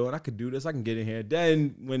 I could do this. I can get in here.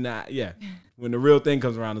 Then when the real thing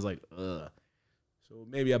comes around, it's like, ugh. So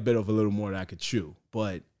maybe I bit off a little more than I could chew.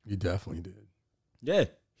 But You definitely did. yeah,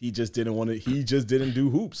 he just didn't do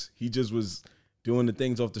hoops. He just was doing the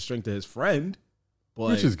things off the strength of his friend.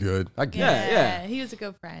 But Which is good. I get it. Yeah. He was a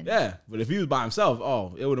good friend. yeah, but if he was by himself,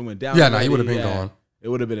 it would have went down. Yeah, no, he already. would have been Yeah. gone. It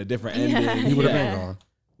would have been a different Yeah. ending. He would have Yeah. been gone.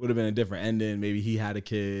 Would have been a different ending. Maybe he had a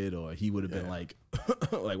kid, or he would have been Yeah. like,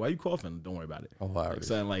 like, why you coughing? Don't worry about it. Like Hilarious.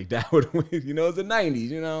 something like that would, it's the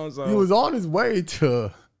 '90s, So He was on his way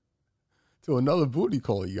to another booty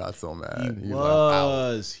call. He got so mad. He was like, "Ow."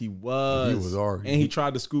 was. He was already. and he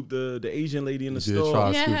tried to scoop the Asian lady in the He did store.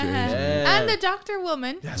 try to Yeah. scoop the Asian. Yeah. And the doctor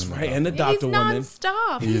woman. That's right. And the doctor He's woman.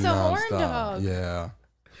 non-stop. He's a horn nonstop. dog. Yeah.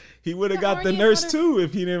 He would have The got the horniest nurse mother- too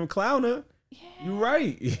if he didn't clown her. Yeah. You're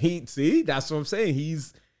right. See, that's what I'm saying.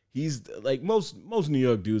 He's like most New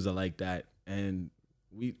York dudes are like that, and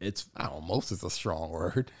I don't know. Most is a strong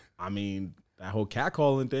word. I mean, that whole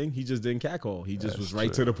catcalling thing, he just didn't catcall. He just That's was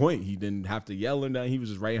right true. to the point. He didn't have to yell or nothing. He was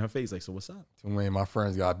just right in her face, like, so what's up? Too many of my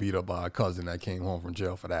friends got beat up by a cousin that came home from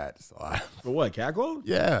jail for that. So For what, catcall?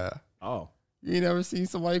 yeah. Oh. You ain't never seen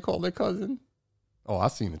somebody call their cousin? Oh,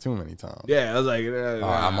 I've seen it too many times. Yeah, I was like,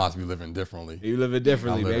 I must be living differently. you live it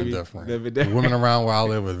differently, I live baby. different. Live it The different. women around where I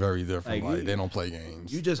live is very different. Like, Like, they don't play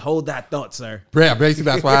games. You just hold that thought, sir. Yeah, basically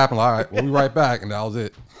that's what happened. All right, we'll be right back, and that was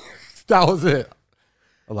it. That was it.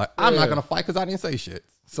 I was like, I'm not Yeah. gonna fight because I didn't say shit,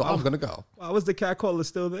 so I was gonna go. Why was the catcaller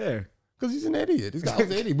still there? Because he's an idiot. This guy was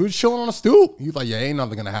an idiot. We were chilling on a stoop. He was like, yeah, ain't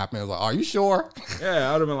nothing gonna happen. I was like, are you sure? Yeah,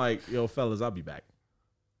 I would have been like, yo, fellas, I'll be back.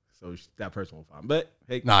 So that person will find. But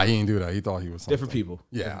hey, Nah, he didn't do that. He thought he was something. different people.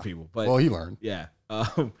 Yeah. Different people. But Well, he learned. yeah.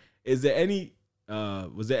 Is there any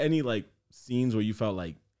was there any like scenes where you felt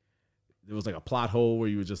like there was like a plot hole where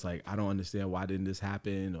you were just like, I don't understand why didn't this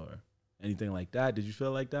happen or anything like that? Did you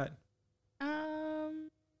feel like that?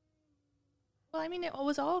 Well, I mean, it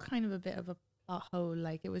was all kind of a bit of a plot hole.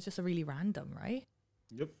 Like, it was just a really random, right?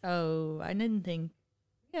 Yep. So I didn't think.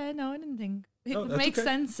 Yeah, no, I didn't think. It No, that's makes okay.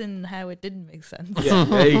 sense in how it didn't make sense. Yeah.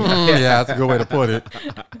 There you go. Yeah, that's a good way to put it.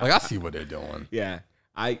 Like, I see what they're doing. Yeah.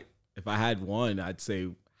 If I had one, I'd say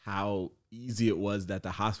how easy it was that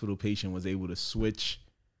the hospital patient was able to switch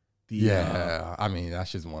the Yeah, I mean,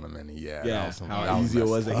 that's just one of many. Yeah, yeah, that how easy it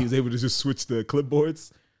was that he was able to just switch the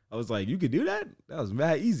clipboards. I was like, you could do that? That was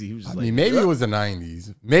mad easy. He was just I like, mean, maybe "Yup." it was the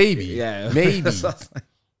 90s. Maybe. Yeah. Maybe. So I was like,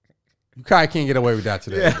 You kind of can't get away with that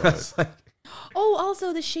today. yeah. I but- was like, Oh,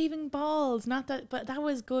 also the shaving balls. Not that, but that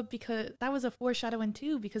was good because that was a foreshadowing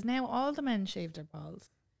too. Because now all the men shave their balls.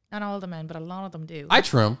 Not all the men, but a lot of them do. I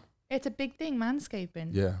trim. It's a big thing, manscaping.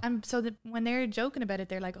 Yeah. And so when they're joking about it,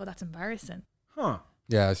 they're like, "Oh, that's embarrassing." huh.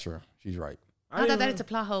 Yeah, that's true. She's right. Not that it's a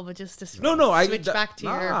plot hole, but just to No, I switch back to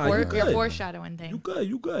nah, your, you your good. foreshadowing thing. You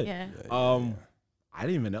good. Yeah. I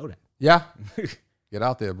didn't even know that. Yeah. Get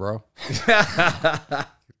out there, bro.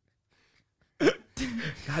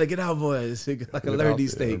 Gotta get out, boys. I can Get learn out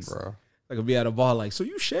these there, things. bro. I could be at a bar like, so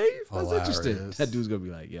you shave? That's interesting. Hilarious. That dude's gonna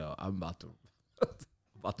be like, yo, I'm about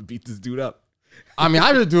to beat this dude up. I mean,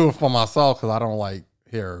 I just do it for myself because I don't like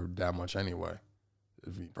hair that much anyway.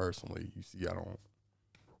 If me personally, you see, I don't.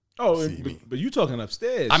 Oh, See me. but you talking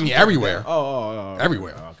upstairs? I mean, You everywhere. Oh,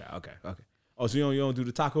 Everywhere. Okay. Oh, so you don't do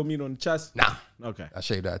the taco meat on the chest? Nah, Okay. I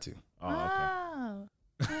shave that too. Oh, okay. Wow.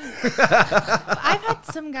 I've had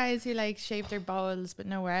some guys who like shave their balls but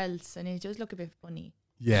nowhere else, and it just look a bit funny.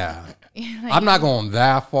 Yeah, Like, I'm not going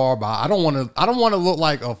that far, but I don't want to. I don't want to look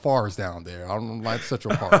like a forest down there. I don't like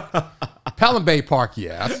Central Park. Pelham Bay Park,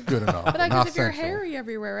 yeah, that's good enough. But like, not if you're Central. hairy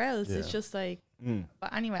everywhere else, Yeah. it's just like.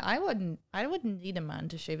 But anyway, I wouldn't need a man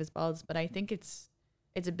to shave his balls, but I think it's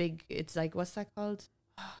like, what's that called?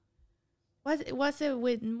 What's it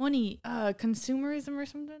with money? Consumerism or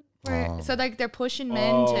something? So like they're pushing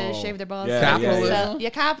men to shave their balls. Yeah, so they can Capitalism?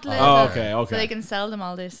 sell- capitalism. Oh, okay. So they can sell them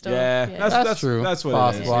all this stuff. Yeah, That's true. That's what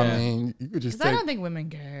possible. it is. I Yeah. mean, you could just 'Cause I take. don't think women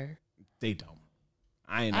care. They don't.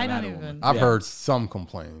 I ain't I never don't had a woman. even. I've Yeah. heard some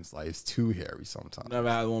complaints like it's too hairy sometimes. Never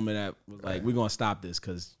had a woman that was like, "We're gonna stop this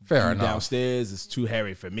because Fair enough. downstairs is too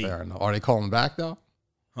hairy for me." Fair enough. Are they calling back though?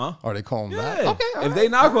 Huh? Are they calling Yeah. back? Okay. all If right. they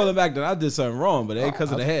not calling back, then I did something wrong. But it ain't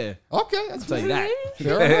because of the hair. Okay, that's I'll tell you that.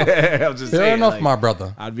 Fair enough. I'm just Fair saying, enough, like, my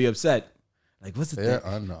brother. I'd be upset. Like, what's the Fair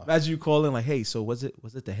thing? enough. Imagine you calling like, "Hey, so was it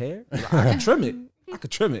the hair? I can trim it. I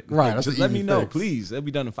could trim it. Right, Like, that's just an let easy me know, fix. please. It'll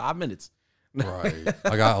be done in 5 minutes. Right.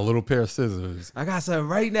 I got a little pair of scissors. I got something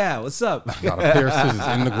right now. What's up? I got a pair of scissors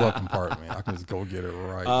in the glove compartment. I can just go get it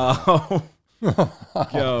right.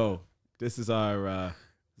 Yo, this is our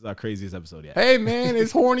craziest episode yet. Hey man,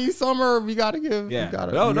 it's horny summer. We gotta give. Yeah. We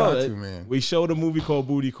gotta, No, we no, got it- to, man. We showed a movie called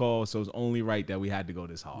Booty Call, so it's only right that we had to go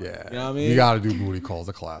this hard. Yeah. You know what I mean? We gotta do booty calls.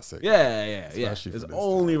 A classic. Yeah. Especially It's for this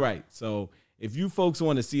only time. right. So if you folks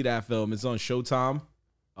want to see that film, it's on Showtime.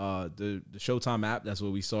 The Showtime app, that's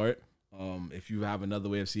where we saw it. If you have another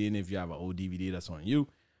way of seeing it, if you have an old DVD, that's on you.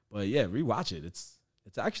 But yeah, rewatch it. It's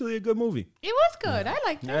actually a good movie. It was good. I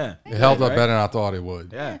liked it. Yeah. It held up Right? better than I thought it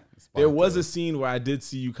would. Yeah. Despite There was the- a scene where I did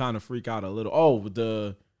see you kind of freak out a little. Oh, with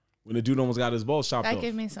when the dude almost got his balls chopped That off.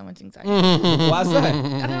 gave me so much anxiety. Why's that?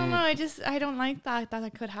 I don't know. I don't like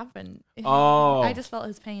that could happen. Oh. I just felt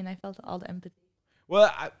his pain. I felt all the empathy.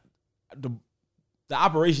 Well, the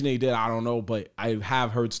operation they did, I don't know, but I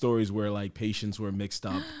have heard stories where like patients were mixed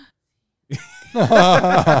up. I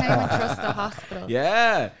can't even trust the hospital.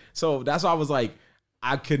 Yeah. So that's why I was like,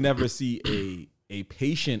 I could never see a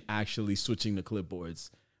patient actually switching the clipboards.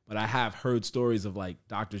 But I have heard stories of like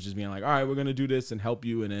doctors just being like, all right, we're gonna do this and help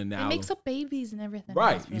you, and then now It makes up babies and everything.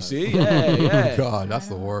 right. You Hospitals. see? Yeah. God, that's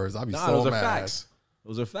the worst. I'd be Nah, so those are mad. facts.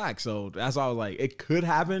 Those are facts. So that's why I was like, it could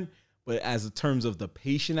happen, but as in terms of the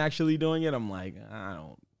patient actually doing it, I'm like, I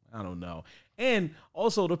don't know. And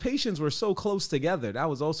also, the patients were so close together. That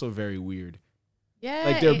was also very weird. Yeah.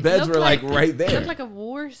 Like, their it beds looked were, like, right It there. looked like a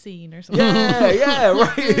war scene or something. Yeah,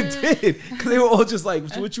 right. It did. Because they were all just like,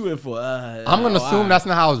 what you in for? I'm gonna assume that's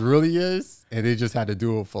not how it really is, and they just had to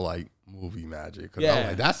do it for like movie magic. Cause Yeah. I'm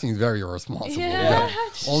like, that seems very irresponsible. Yeah. You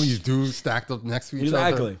got all these dudes stacked up next to each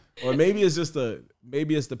exactly. other. Or maybe it's just the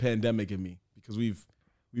pandemic in me because we've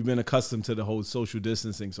been accustomed to the whole social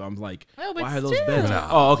distancing. So I'm like, Well, but why are those still. beds? Nah.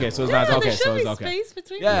 Oh, okay. So it's not Yeah, okay. there should So it's be okay. space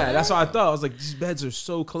between Yeah, them. that's what I thought. I was like, these beds are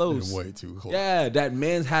so close. They're way too close. Yeah, that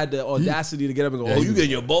man's had the audacity to get up and go, Yeah, "Oh, he you was- get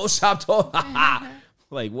your balls chopped off?"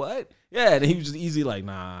 Like what? Yeah, and he was just easy like,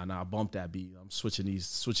 "Nah, bump that beat. I'm switching these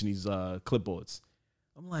clipboards."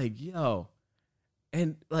 I'm like, yo,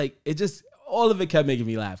 and like it just all of it kept making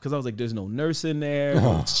me laugh because I was like, "There's no nurse in there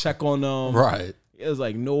to check on them." Right. It was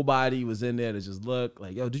like nobody was in there to just look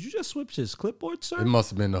like, "Yo, did you just switch his clipboard, sir?" It must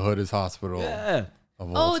have been the Hood's hospital. Yeah.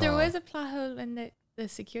 Of all Oh, there time. was a plot hole when the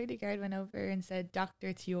security guard went over and said, "Doctor,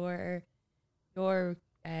 it's your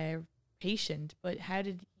patient." But how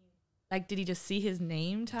did he just see his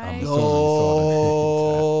name tag? so-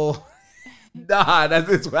 Oh, nah,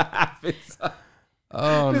 that's what happens.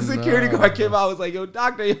 Oh, The security no. guard came out and was like, "Yo,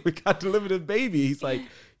 doctor, we got delivered a baby." He's like,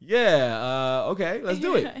 "Yeah, okay, let's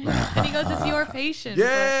do it." And he goes, "It's your patient."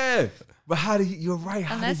 Yeah, but how did he? You're right. But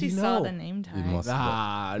How unless did he he saw know? the name tag. must-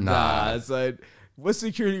 Nah. Nah. Son. What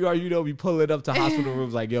security guard you know be pulling up to hospital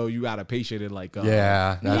rooms like, "Yo, you got a patient," and like,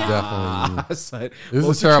 Yeah, that's definitely. son. This is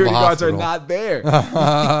Most a terrible security guards are hospital. not there.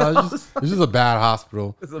 It's just a bad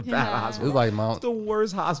hospital. It's a bad Yeah. hospital. It's like It's Mount. the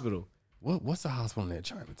worst hospital. What's the hospital near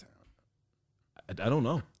Chinatown? I don't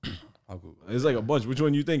know. I'll Google it. It's like a bunch. Which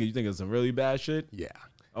one you think? You think it's some really bad shit? Yeah,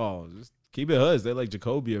 Oh, just keep it hoods. They're like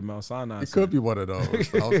Jacoby or Mount Sinai. it could be one of those. I was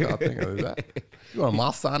thinking, is that you on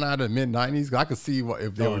Mount Sinai in the mid-90s? I could see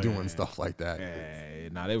if they Oh, were doing yeah. stuff like that. Hey,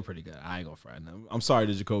 nah, they were pretty good. I ain't gonna front. I'm sorry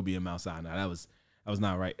to Jacoby and Mount Sinai. That was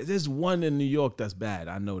not right. There's one in New York that's bad.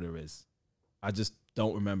 I know there is. I just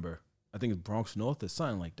don't remember. I think it's Bronx North or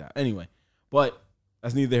something like that. Anyway, but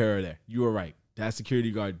that's neither here or there. You were right. That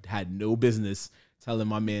security guard had no business telling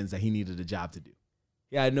my mans that he needed a job to do.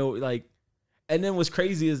 Yeah, I know. Like, and then what's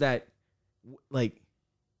crazy is that, like,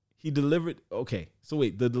 he delivered. Okay, so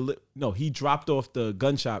wait, no, he dropped off the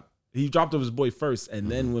gun shop. He dropped off his boy first, and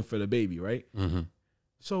then went for the baby, right? Mm-hmm.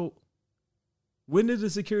 So, when did the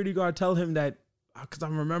security guard tell him that because I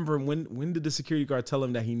remember when did the security guard tell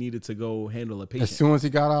him that he needed to go handle a patient? As soon as he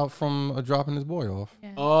got out from dropping his boy off.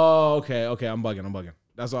 Yeah. Oh, okay. I'm bugging.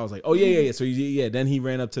 That's why I was like, oh yeah. So then he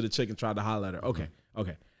ran up to the chick and tried to holler at her. Okay.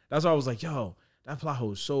 That's why I was like, yo, that plot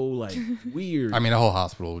hole is so like weird. I mean, the whole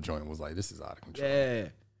hospital joint was like, this is out of control. Yeah.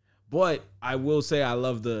 But I will say I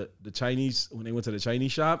love the Chinese when they went to the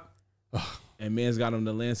Chinese shop and man's got them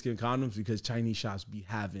the lambskin condoms because Chinese shops be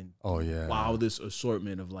having wildest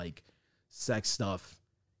assortment of like sex stuff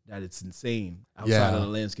that it's insane outside of the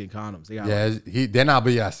lambskin condoms. They got they're not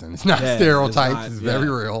BSing. It's not stereotypes. It's very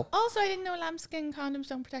real. Also, I didn't know lambskin condoms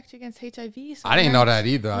don't protect you against HIV. So I didn't know that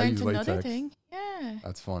either. I learned use another latex. thing. Yeah.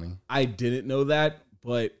 That's funny. I didn't know that,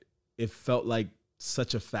 but it felt like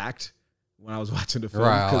such a fact when I was watching the film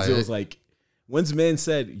because it was like once men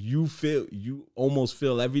said you almost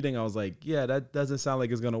feel everything, I was like, yeah, that doesn't sound like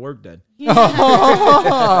it's gonna work then. Yeah.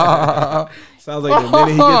 Sounds like the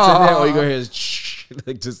minute he gets in there, all you gonna hear is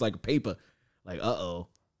like just like paper, like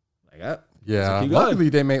Yeah, so luckily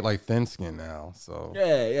they make like thin skin now, so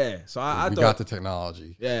yeah. So I we thought got the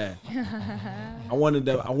technology. Yeah, I wanted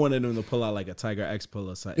them to pull out like a Tiger X pull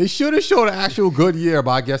or something. They should have showed an actual Goodyear,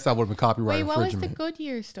 but I guess that would have been copyright Wait, what was infringement. the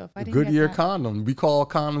Goodyear stuff? I The didn't Goodyear get that. condom. We call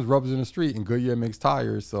condoms rubbers in the street, and Goodyear makes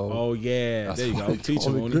tires. So Oh yeah, that's there you why go. they Teach call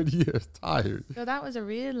him it on it. Goodyear tires. So that was a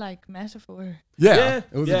real like metaphor. Yeah,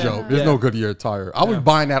 it was a joke. There's no Goodyear tire. I was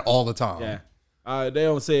buying that all the time. Yeah. They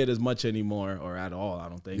don't say it as much anymore or at all, I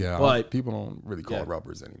don't think. Yeah, but people don't really call it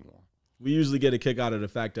rubbers anymore. we usually get a kick out of the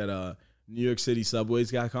fact that New York City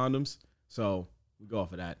subways got condoms. So we go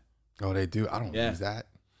off of that. Oh, they do? I don't use that.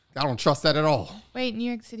 I don't trust that at all. Wait, New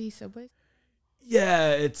York City subways? Yeah,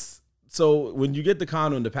 it's so when you get the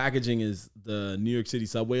condom, the packaging is the New York City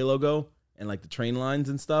subway logo and like the train lines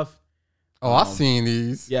and stuff. Oh, I've seen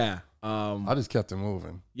these. Yeah. I just kept it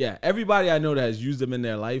moving. Yeah. Everybody I know that has used them in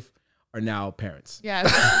their life are now parents. Yeah.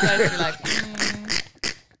 Like,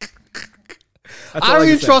 I don't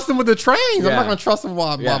even trust them with the trains. Yeah. I'm not going to trust them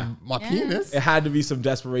with my penis. It had to be some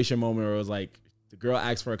desperation moment where it was like the girl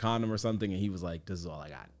asked for a condom or something and he was like, this is all I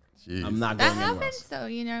got. Jeez. I'm not that going anywhere happens else. though,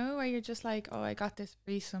 you know, where you're just like, oh, I got this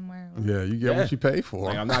free somewhere. Yeah, you get what you pay for.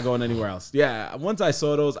 Like, I'm not going anywhere else. Yeah. Once I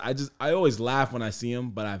saw those, I always laugh when I see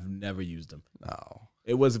them, but I've never used them. No.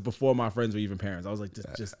 It was before my friends were even parents. I was like, this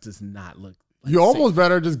just does not look like You safe. almost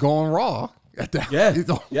better just going raw. At that. Yeah. It's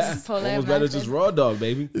almost, Yeah. Pull out Almost better method. just raw dog,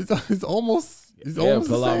 baby. It's almost Yeah, the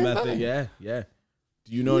pull out same method. thing. Yeah.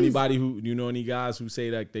 Do you know anybody do you know any guys who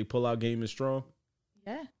say that they pull out game is strong?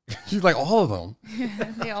 Yeah. She's like, all of them.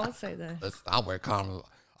 They all say that. I wear condoms.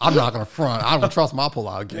 I'm not going to front. I don't trust my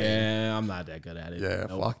pull-out game. Yeah, I'm not that good at it. Yeah,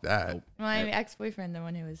 Nope. fuck that. Nope. My ex-boyfriend, the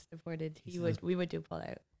one who was deported, we would do pull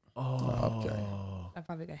out. Oh, Okay. I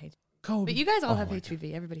probably got HIV. Kobe. But you guys all Oh have my HIV.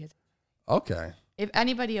 Everybody has. Okay. If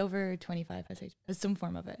anybody over 25 has some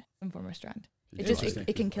form of it, some form of strand, Interesting.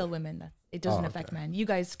 it can kill women. That it doesn't Oh, affect okay. men. You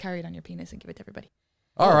guys carry it on your penis and give it to everybody.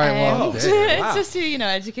 All right. Well, it's damn. Wow. just to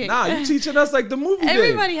educate. Nah, you teaching us like the movie did.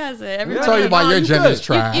 Everybody has it. Everybody tell you about your you gender's good.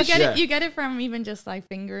 trash. You get Yeah. it. You get it from even just like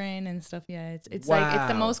fingering and stuff. Yeah, it's like it's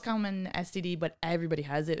the Wow. most common STD, but everybody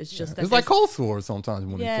has it. It's just that It's like there's- cold sores sometimes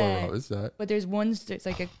when Yeah. they flare out. It's that. But there's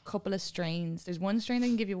like a couple of strains. There's one strain that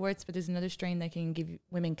can give you warts, but there's another strain that can give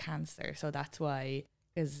women cancer. So that's why,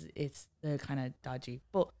 because it's the kind of dodgy.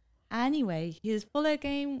 But anyway, his pull-out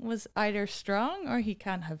game was either strong or he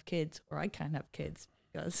can't have kids, or I can't have kids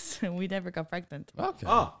because we never got pregnant. Okay.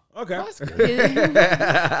 Oh, okay. That's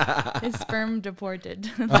good. His sperm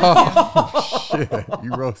deported. Oh, shit.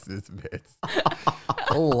 You roasted this bitch.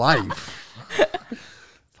 Whole life.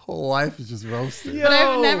 Whole life is just roasted. Yeah. But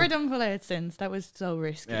I've Yo. never done pull-out since. That was so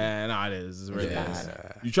risky. Yeah, no, it is. It's really Yeah. is.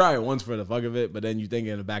 You try it once for the fuck of it, but then you think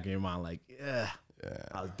in the back of your mind, like,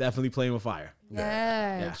 I was definitely playing with fire.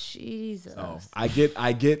 Yeah, Jesus. So I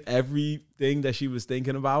get everything that she was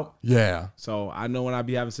thinking about. Yeah. So I know when I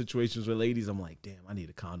be having situations with ladies, I'm like, damn, I need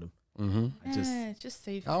a condom. Mm-hmm. I just, Yeah, it's just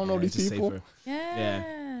safe. I don't know it's these just people. safer.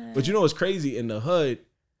 Yeah. But you know what's crazy? In the hood,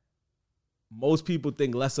 most people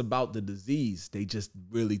think less about the disease. They just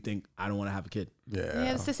really think, I don't want to have a kid. Yeah.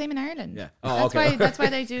 Yeah, it's the same in Ireland. Yeah. That's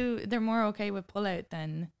why they're more okay with pull out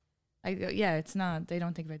than it's not. They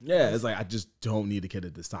don't think about Yeah, it's like I just don't need a kid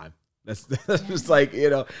at this time. That's just like,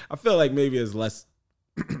 I feel like maybe it's less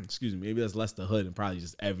excuse me, maybe that's less the hood and probably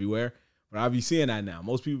just everywhere. But I'll be seeing that now.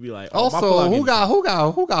 Most people be like, oh, my Also, pull-out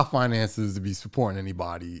who got finances to be supporting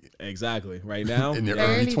anybody exactly right now? in their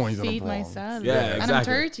early barely 20s on the feed Bronx? myself. Yeah, And I'm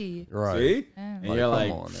exactly. 30. Right. See? Yeah. And Like, you're come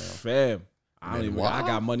like, on now. fam, I Man, don't even. what? I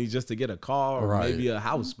got money just to get a car or Right. maybe a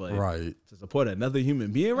house, but Right. to support another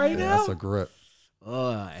human being right Yeah, now, that's a grip.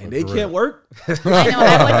 And they can't work. I know.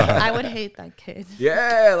 I would hate that kid.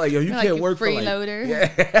 Yeah, like yo, you Like can't a work for like freeloader.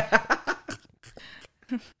 yeah.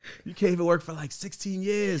 You can't even work for like 16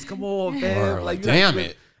 years. Come on, man. Word, Like damn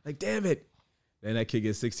it. Like damn it. Then that kid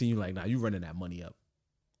gets 16. You like, nah, you running that money up.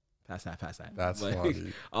 Pass that. That's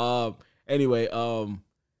funny. Anyway,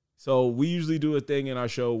 so we usually do a thing in our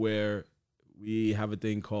show where we have a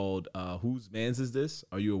thing called whose man's is this?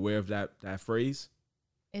 Are you aware of that phrase?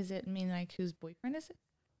 Is it mean like whose boyfriend is it?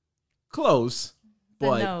 Close.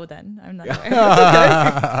 But No, then I'm not aware.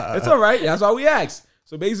 okay. It's all right. That's why we asked.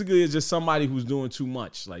 So basically, it's just somebody who's doing too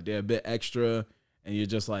much. Like they're a bit extra, and you're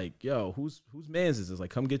just like, yo, whose man's is this? Like,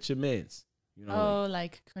 come get your man's. You know?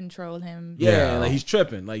 Like control him. Yeah, like he's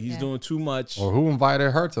tripping. Like he's doing too much. Or who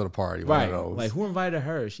invited her to the party? Right. One of those. Like who invited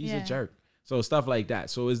her? She's a jerk. So stuff like that.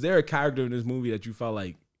 So is there a character in this movie that you felt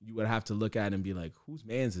like you would have to look at and be like, whose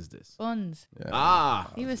man's is this? Buns. Yeah.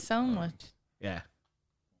 He was so much. Yeah.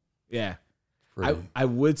 Yeah. Pretty. I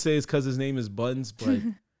would say it's because his name is Buns, but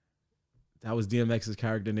that was DMX's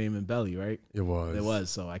character name in Belly, right? It was. It was,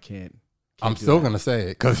 so I can't I'm do still that. going to say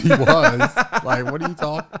it because he was. Like, what are you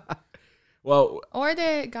talking? Well, Or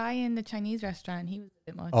the guy in the Chinese restaurant. He was a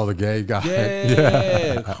bit much. Oh, the gay guy.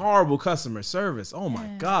 yeah, horrible customer service. Oh my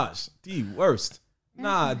Yeah. gosh, the worst.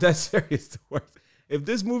 Nah, that's serious. The worst. If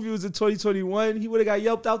this movie was in 2021, he would have got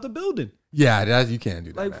yelped out the building. Yeah, you can't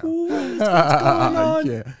do that. Like, now. what's going on?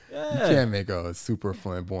 You Yeah. can't make a super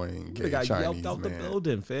flamboyant He gay got Chinese yelped out the man.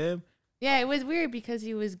 building, fam. Yeah, it was weird because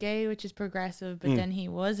he was gay, which is progressive, but then he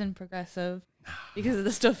wasn't progressive because of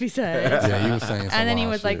the stuff he said. Yeah, he was saying some And then he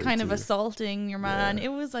wild was like shit, kind of too. assaulting your man. It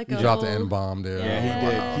was like He a dropped the whole- N-bomb there.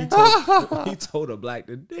 Yeah, he did. Yeah. He told a black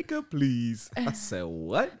the nigga, please. I said,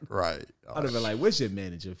 what? Right. I'd have been like, where's your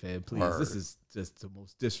manager, fam? Please. Word. This is just the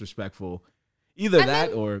most disrespectful. Either And that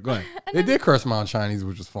then- or go ahead. They did curse him out in Chinese,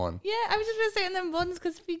 which was fun. Yeah, I was just gonna say, and then Buns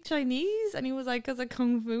could speak Chinese, and he was like, "Cause of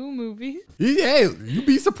kung fu movies." Hey, you'd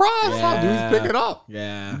be surprised how Yeah. dudes pick it up.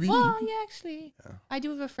 Yeah. You be- Well, yeah, actually, I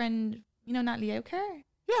do have a friend, Natalie Oker.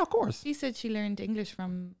 yeah, of course. She said she learned English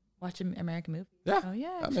from watching American movies. Yeah, Oh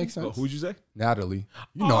yeah, that makes Oh, sense. who'd you say? Natalie.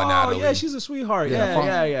 You know Natalie. Yeah, she's a sweetheart. the Yeah,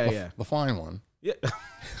 fine- yeah. The fine one. Yeah.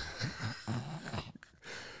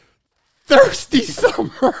 Thirsty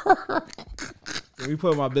Summer. We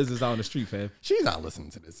put my business out on the street, fam. She's not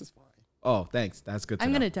listening to this. It's fine. Oh, thanks. That's good to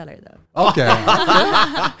I'm know. gonna tell her though. Okay.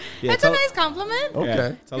 Yeah, That's a nice compliment. Okay.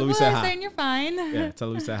 Yeah, tell her we People said are hi. saying you're fine. Yeah, tell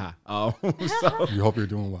her we said hi. So You hope you're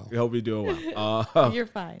doing well. we hope you're doing well. You're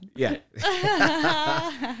fine. Yeah.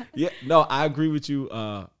 Yeah. No, I agree with you.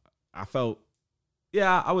 I felt,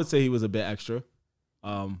 I would say he was a bit extra.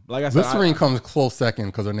 Like I said, Listerine comes close second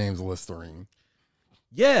because her name's Listerine.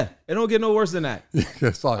 yeah, it don't get no worse than that.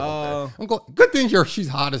 Sorry about that. Good thing she's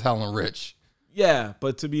hot as hell and rich. Yeah,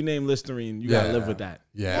 but to be named Listerine, you gotta live with that.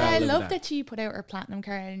 Yeah. Yeah, I live with love that. that she put out her platinum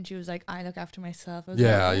card and she was like, "I look after myself." I was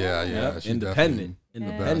Yeah, like, yeah. Yep. She Independent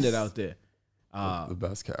definitely out there. the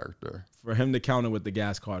best character. For him to counter with the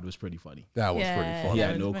gas card was pretty funny. That was Yeah. pretty He funny. Yeah.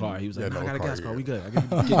 had was no funny. car. He was like, Yeah, "No, I no got a car, gas yeah. card. We good. I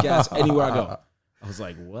can get gas anywhere I go." I was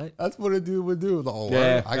like, "What?" That's what a dude would do. The whole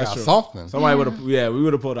Yeah, I that's got true. something. Somebody would have, we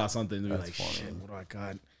would have pulled out something and be That's like, funny. "Shit, what do I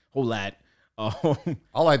got? Whole lot."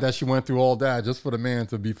 I like that she went through all that just for the man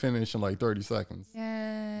to be finished in like 30 seconds.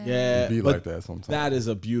 Yeah. Yeah, It'd be but like that sometimes. that is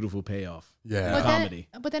a beautiful payoff. Yeah. But Comedy.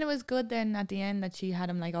 then it was good then at the end that she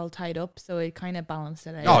had him like all tied up, so it kind of balanced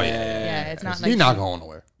it out. Oh, yeah. Yeah, it's not like He's not going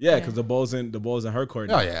nowhere. Yeah, because the ball's in her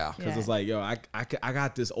court. Oh, yeah. Because it's like, yo, I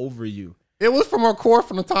got this over you. It was from her core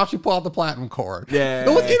from the top. She pulled out the platinum card. Yeah. It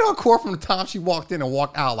was in her core from the top. She walked in and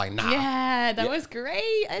walked out like, nah. Yeah, that was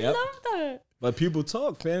great. I Yep. love that. But people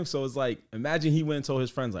talk, fam. So it's like, imagine he went and told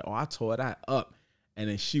his friends, like, "Oh, I tore that up," and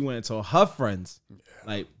then she went and told her friends,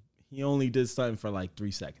 like, he only did something for like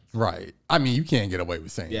 3 seconds. Right. I mean, you can't get away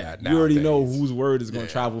with saying Yeah, that you already know nowadays. whose word is going to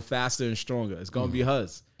Yeah. travel faster and stronger. It's going to be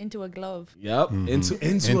hers. Into a glove. Yep, into a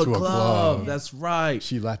Into a glove. glove. That's right.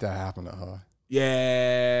 She let that happen to her.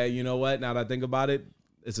 Yeah, you know what? Now that I think about it,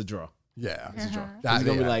 it's a draw. Yeah. It's a draw. That- She's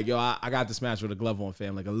gonna be yeah. like, "Yo, I got this match with a glove on,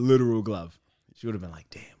 fam, like a literal glove." She would have been like,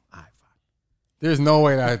 "Damn, all right, fine." There's no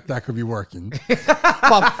way that could be working.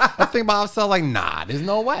 I think about myself like, nah, there's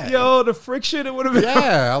no way. Yo, the friction, it would have been.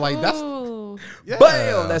 Yeah, like that's Oh, yeah.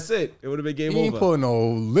 Bam! That's it. It would have been game He ain't over. put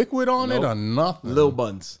no liquid on it Nope. or nothing. Lil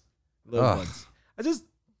Buns. Lil Ugh. Buns. I just,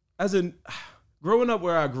 as in, growing up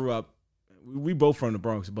where I grew up, we both from the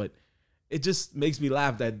Bronx, but it just makes me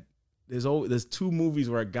laugh that there's 2 movies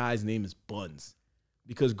where a guy's name is Buns.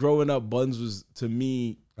 Because growing up, Buns was, to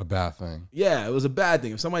me, A bad thing. yeah, it was a bad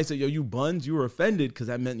thing. If somebody said, "Yo, you Buns," you were offended because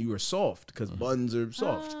that meant you were soft, because buns are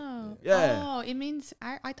soft. Oh. Yeah. Oh, it means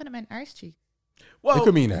I thought it meant arse cheek. Well, it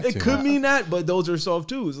could mean that. It could mean that, but those are soft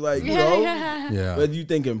too. It's like, you know, Yeah. whether you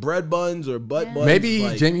thinking bread buns or butt buns. Maybe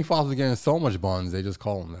like, Jamie Foxx was getting so much buns, they just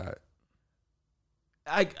call him that.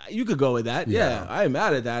 You could go with that. Yeah. Yeah, I ain't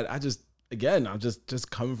mad at that. I'm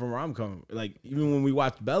just coming from where I'm coming. Like, even when we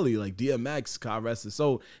watched Belly, like DMX, God rest his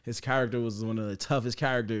soul, his character was one of the toughest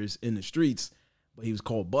characters in the streets, but he was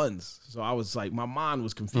called Buns. So I was like, my mind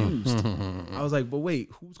was confused. I was like, but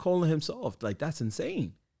wait, who's calling him soft? Like, that's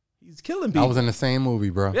insane. He's killing people. I was in the same movie,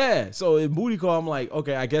 bro. Yeah. So in Booty Call, I'm like,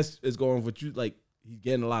 okay, I guess it's going with you. Like, he's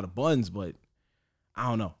getting a lot of buns, but I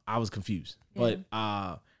don't know. I was confused. Yeah.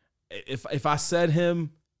 But if I said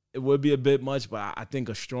him, it would be a bit much, but I think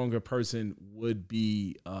a stronger person would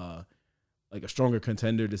be like a stronger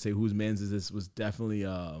contender to say whose man's is this was definitely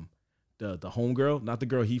the homegirl, not the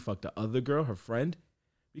girl he fucked, the other girl, her friend,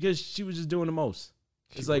 because she was just doing the most.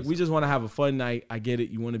 It's like, we just want to have a fun night. I get it.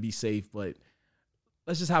 You want to be safe, but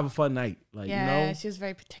let's just have a fun night. Like, you know? she was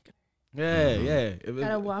very particular. Yeah.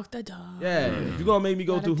 Gotta walk the dog. Yeah. If you're going to make me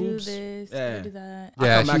go Gotta through do hoops. this, Yeah. gotta do that. I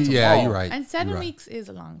come back tomorrow. you're right. And 7 You're right. weeks is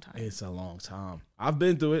a long time. It's a long time. I've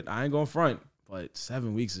been through it. I ain't going to front, but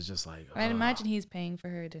 7 weeks is just like, I'd imagine he's paying for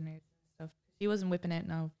her dinner and stuff. He wasn't whipping it,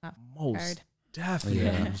 no. Not most hard. definitely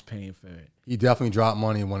Yeah. he was paying for it. He definitely dropped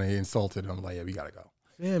money when they insulted him. Like, yeah, we gotta go.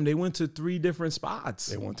 Fam, they went to 3 different spots.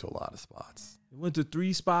 They went to a lot of spots. They went to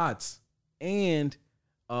 3 spots, and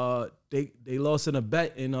they lost in a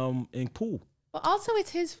bet in pool. But also,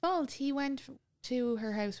 it's his fault. He went to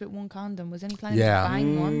her house with one condom. Was any planning Yeah. to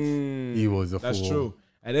find one? He was a That's fool. true.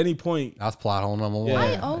 At any point, That's plot hole number one. Yeah.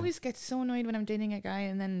 I always get so annoyed when I'm dating a guy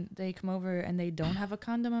and then they come over and they don't have a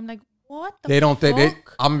condom. I'm like, what the They don't think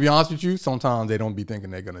fuck? I'm gonna be honest with you. Sometimes they don't be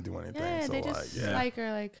thinking they're gonna do anything. Yeah, so they just like, yeah. like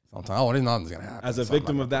are like, Sometimes, there's nothing's gonna happen. as a So I'm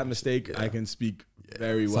victim not of that gonna- mistake, Yeah. I can speak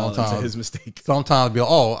very well into Sometimes- his mistake. Sometimes be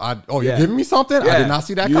like, you're Yeah. giving me something? I did not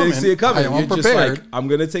see that you coming. didn't see it coming. I am You're just unprepared. like, I'm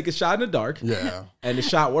gonna take a shot in the dark, Yeah. and the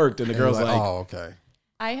shot worked, and the And girl's you're like, oh, okay.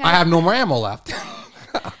 I I have no more ammo left.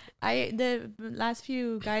 the last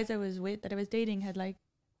few guys I was with that I was dating had like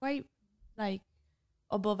quite like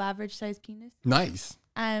above average size penis. Nice.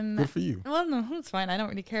 Good for you. Well, no, it's fine. I don't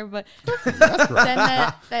really care. But That's great.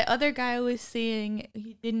 then the other guy I was seeing,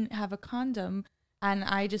 he didn't have a condom, and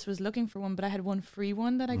I just was looking for one, but I had one free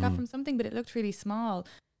one that I got from something, but it looked really small,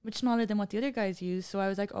 much smaller than what the other guys use. So I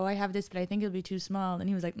was like, oh, I have this, but I think it'll be too small. And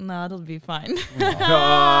he was like, no, it'll be fine.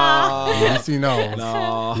 Yes, he knows.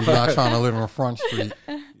 no. He's not trying to live on Front Street.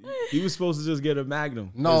 He was supposed to just get a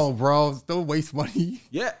Magnum. No, bro. Don't waste money.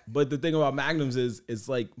 Yeah, but the thing about Magnums is it's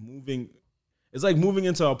like moving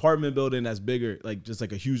into an apartment building that's bigger, like just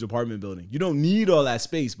like a huge apartment building. You don't need all that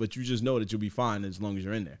space, but you just know that you'll be fine as long as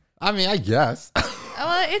you're in there. I mean, I guess.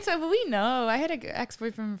 Well, we know. I had an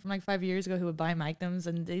ex-boyfriend from like 5 years ago who would buy Magnums,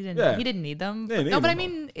 and he didn't need them. Yeah, But I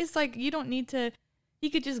need them. mean, it's like you don't need to. He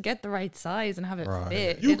could just get the right size and have it Right.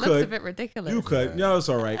 fit. You It looks a could. bit ridiculous. You could. No, it's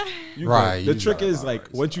all right. You Right, could. The you trick got it is all like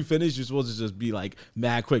right, once so. you finish, you're supposed to just be like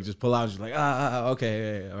mad quick. Just pull out and just like,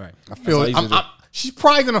 okay, all right. I feel That's how you should do she's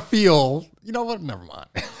probably going to feel, you know what? Never mind.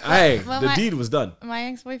 Hey, Well, the deed was done. My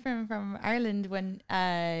ex-boyfriend from Ireland, when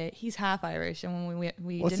he's half Irish, and when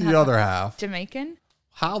we What's didn't the have other half? Jamaican.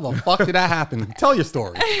 How the fuck did that happen? Tell your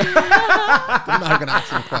story. I'm not going to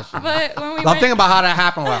ask you a question. But when we I'm went, thinking about how that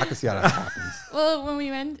happened. Like, I can see how that happens. well, when we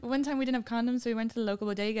went one time, we didn't have condoms, so we went to the local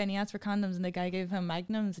bodega and he asked for condoms, and the guy gave him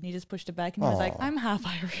Magnums, and he just pushed it back, and he was like, Aw. "I'm half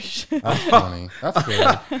Irish." That's funny. That's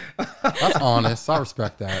good. That's honest. I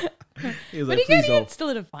respect that. He was But like, he please don't. still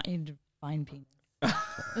had a fine penis.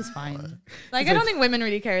 It's fine. Like, I don't think women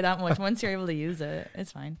really care that much. Once you're able to use it,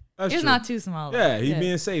 it's fine. That's It's true. not too small. Yeah, he's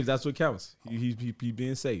being safe. That's what counts. He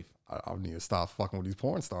being safe. I need to stop fucking with these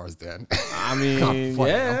porn stars then. I mean, I'm playing,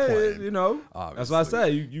 yeah, I'm playing. you know, that's what I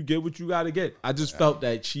Obviously. said. You get what you got to get. I just felt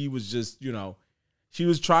that she was just, you know, she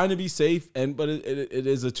was trying to be safe, but it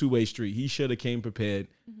is a two-way street. He should have came prepared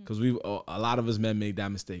because a lot of us men made that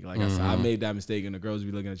mistake. Like I said, I made that mistake, and the girls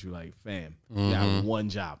be looking at you like, fam, you have one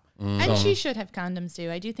job. And she should have condoms too.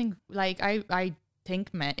 I do think, like, I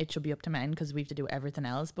think men, it should be up to men because we have to do everything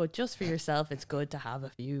else. But just for yourself, it's good to have a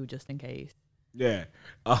few just in case. Yeah.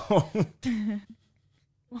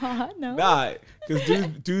 What? No. Nah, because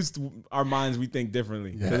dudes, our minds, we think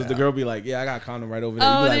differently. Because Yeah. the girl be like, yeah, I got a condom right over there.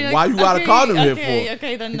 Oh, You be they're like, why you got a okay, condom here okay, for?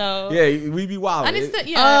 Okay, then no. Yeah, we be wild. And it's the,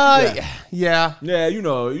 yeah. Yeah. Yeah, you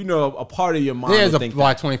know, a part of your mind There's would a think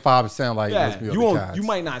like 25% like yeah, let's be you other won't. cats. You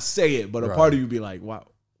might not say it, but a Right. part of you be like,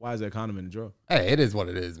 why is there a condom in the drawer? Hey, it is what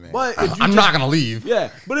it is, man. But if you I'm just- not gonna leave. Yeah,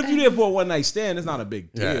 but if you're there for a one night stand, it's not a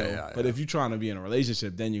big deal. Yeah, But if you're trying to be in a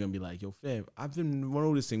relationship, then you're gonna be like, yo, fam, I've been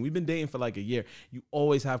noticing. We've been dating for like a year. You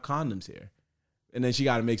always have condoms here. and then she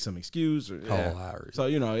got to make some excuse. Hilarious. So,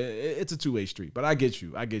 it's a two-way street. But I get you.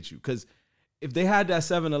 Because if they had that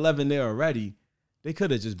 7-Eleven there already, they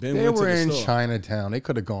could have just been They went to were the in store. Chinatown. They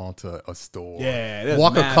could have gone to a store. Yeah, there's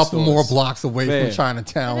walk a mad couple more stores. blocks away Man. from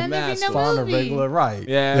Chinatown. And then there'd be no Find a movie. regular right.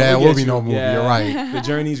 Yeah, it we will get be you. no movie. Yeah. You're right. The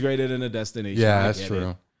journey's greater than the destination. Yeah, I that's get true.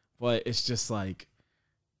 it. But it's just like,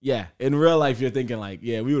 yeah, in real life, you're thinking like,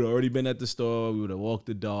 yeah, we would have already been at the store. We would have walked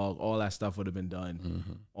the dog. All that stuff would have been done.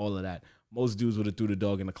 Mm-hmm. All of that. Most dudes would have threw the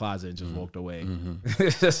dog in the closet and just walked away. Mm-hmm.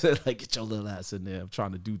 It's just like, get your little ass in there. I'm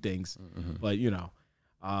trying to do things. Mm-hmm. But,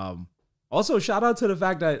 also shout out to the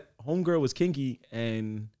fact that Homegirl was kinky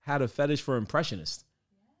and had a fetish for impressionists.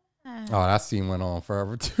 Oh, that scene went on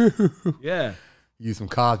forever too. Yeah. Use some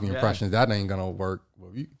Cosby impressions. That ain't gonna work.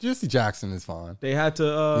 Well, Jesse Jackson is fine. They had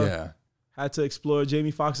to Yeah. explore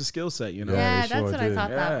Jamie Foxx's skill set, Yeah. Yeah, they that's sure what I did. thought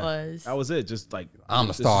Yeah. that was. That was it. Just like, I'm the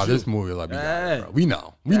this star of is this you. movie. Let me Yeah. go, bro. We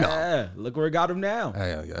know. We know. Yeah, look where it got him now.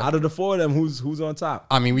 Yeah, yeah. Out of the four of them, who's on top?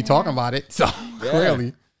 I mean, we talking about it, so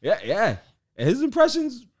clearly. Yeah. And his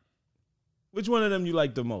impressions, which one of them you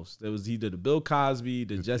like the most? It was either the Bill Cosby,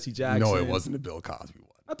 the Jesse Jackson. No, it wasn't the Bill Cosby one.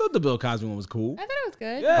 I thought the Bill Cosby one was cool. I thought it was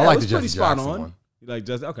good. Yeah, I like it was the pretty Jesse spot Jackson on. one. You like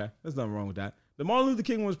Jesse? Okay, there's nothing wrong with that. The Martin Luther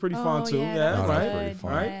King one was pretty Oh, fun too. yeah, Yeah, that was right. good. Pretty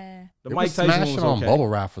fun. Right. Yeah. The It Mike was Tyson one smashing was on okay. bubble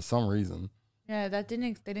wrap for some reason. Yeah, they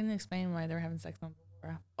didn't explain why they were having sex on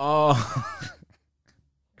bubble Oh,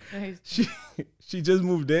 wrap. she just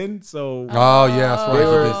moved in, so Oh, yeah, that's right. they You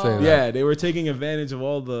were did say that. yeah they were taking advantage of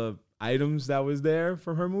all the items that was there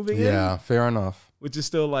from her moving in. Yeah, fair enough. Which is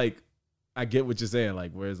still like, I get what you're saying.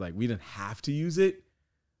 Like, whereas like we didn't have to use it,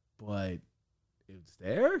 but it was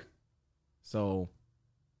there. So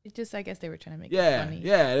It just, I guess they were trying to make it yeah, funny.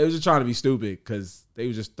 yeah, they was just trying to be stupid because they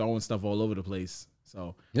was just throwing stuff all over the place.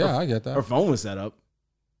 So Yeah, I get her that. phone was set up,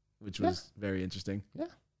 which was very interesting. Yeah.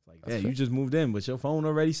 Like, That's yeah, fair. you just moved in, but your phone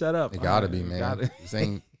already set up. It gotta be, You man. gotta- This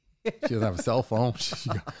ain't, she doesn't have a cell phone.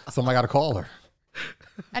 Somebody got to call her.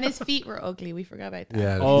 And his feet were ugly. We forgot about that.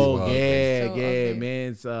 Yeah. Oh well, yeah, So yeah, ugly.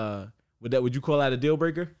 man. It's, would you call that a deal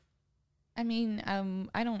breaker? I mean,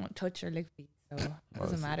 I don't touch or lick feet, so it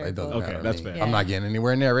doesn't matter. It doesn't but- matter. Okay, to that's me. fair. Yeah. I'm not getting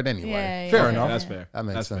anywhere near it anyway. Yeah, Fair yeah, enough. That's fair. That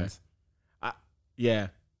makes That's fair. sense. Yeah,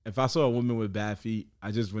 if I saw a woman with bad feet,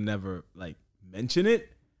 I just would never like mention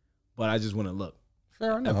it, but I just wouldn't look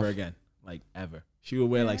Fair enough. ever again, like ever. She would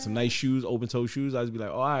wear like some nice shoes, open toe shoes. I'd be like,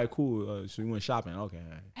 oh, all right, cool. So you went shopping? Okay,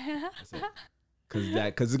 all right. That's it.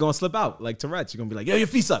 Cause it's gonna slip out like Tourette's. You're gonna be like, yo, your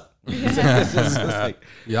feet suck. It's like,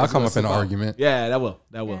 Yeah, I'll come it's up in gonna an slip out. argument. Yeah, that will.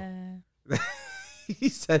 Yeah. He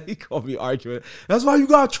said he called me arguing. That's why you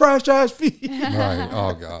got trash ass feet. Right.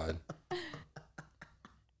 Oh, God.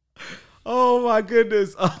 Oh my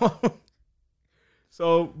goodness.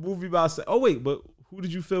 So movie about. Oh wait, but who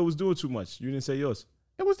did you feel was doing too much? You didn't say yours.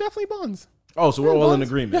 It was definitely Buns. Oh, so we're all in Buns.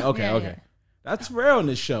 agreement. Okay, Yeah, okay. yeah. That's rare on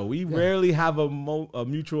this show. We rarely have a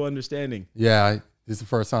mutual understanding. Yeah, this is the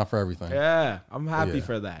first time for everything. Yeah, I'm happy Yeah.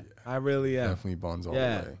 for that. I really am. Definitely Buns all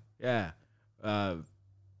Yeah, the way. yeah.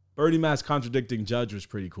 Birdie Mass contradicting Judge was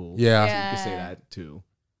pretty cool. Yeah. You could say that too.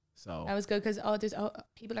 So That was good because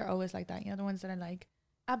people are always like that. You know, the ones that are like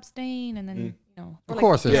abstain and then you know. Of or,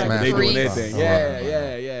 course like, it's yeah, smash they doing their stuff. thing. Oh, Yeah, right,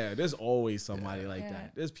 yeah, right. yeah. There's always somebody like Yeah.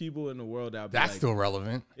 that. There's people in the world that be That's like, still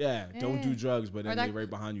relevant. yeah, don't do Yeah. drugs, but then Or they that- right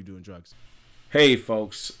behind you doing drugs. Hey,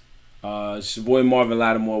 folks. It's your boy Marvin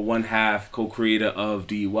Lattimore, one half co-creator of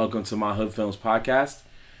the Welcome to My Hood Films podcast.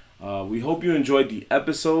 We hope you enjoyed the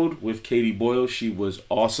episode with Katie Boyle. She was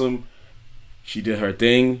awesome. She did her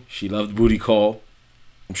thing. She loved Booty Call.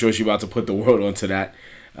 I'm sure she's about to put the world onto that.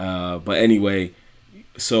 But anyway,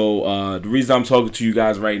 so the reason I'm talking to you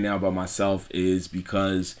guys right now by myself is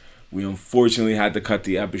because we unfortunately had to cut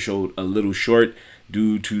the episode a little short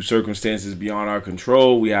due to circumstances beyond our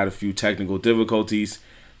control. We had a few technical difficulties,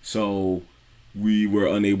 so we were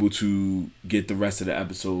unable to get the rest of the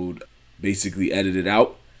episode basically edited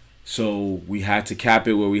out. So we had to cap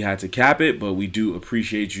it where we had to cap it, but we do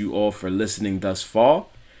appreciate you all for listening thus far.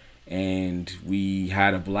 And we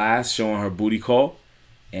had a blast showing her Booty Call,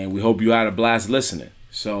 and we hope you had a blast listening.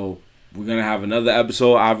 So we're going to have another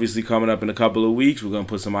episode obviously coming up in a couple of weeks. We're going to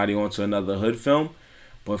put somebody onto another hood film.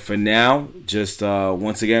 But for now, just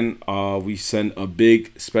once again, we send a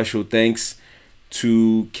big special thanks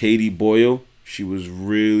to Katie Boyle. She was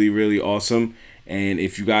really, really awesome. And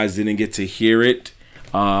if you guys didn't get to hear it,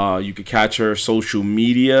 you could catch her social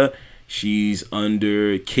media. She's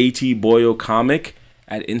under KT Boyle Comic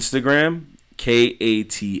at Instagram,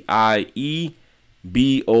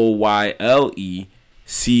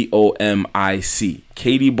 KatieBoyleComic.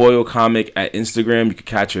 Katie Boyle Comic at Instagram. You can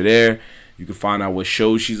catch her there. You can find out what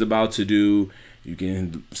shows she's about to do. You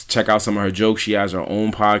can check out some of her jokes. She has her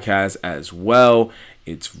own podcast as well.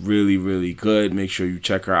 It's really, really good. Make sure you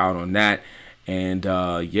check her out on that. And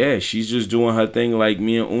yeah, she's just doing her thing like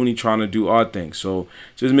me and Uni trying to do our thing. So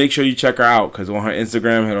just make sure you check her out, because on her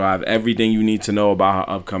Instagram, it'll have everything you need to know about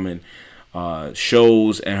her upcoming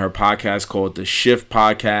shows and her podcast called The Shift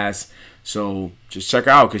Podcast. So just check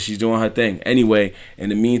her out because she's doing her thing. Anyway, in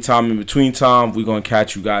the meantime, in between time, we're going to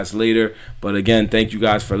catch you guys later. But again, thank you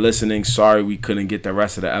guys for listening. Sorry we couldn't get the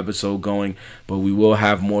rest of the episode going, but we will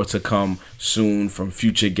have more to come soon from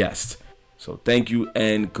future guests. So thank you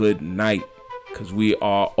and good night, because we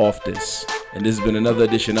are off this. And this has been another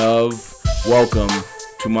edition of Welcome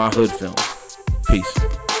to My Hood Film.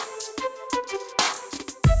 Peace.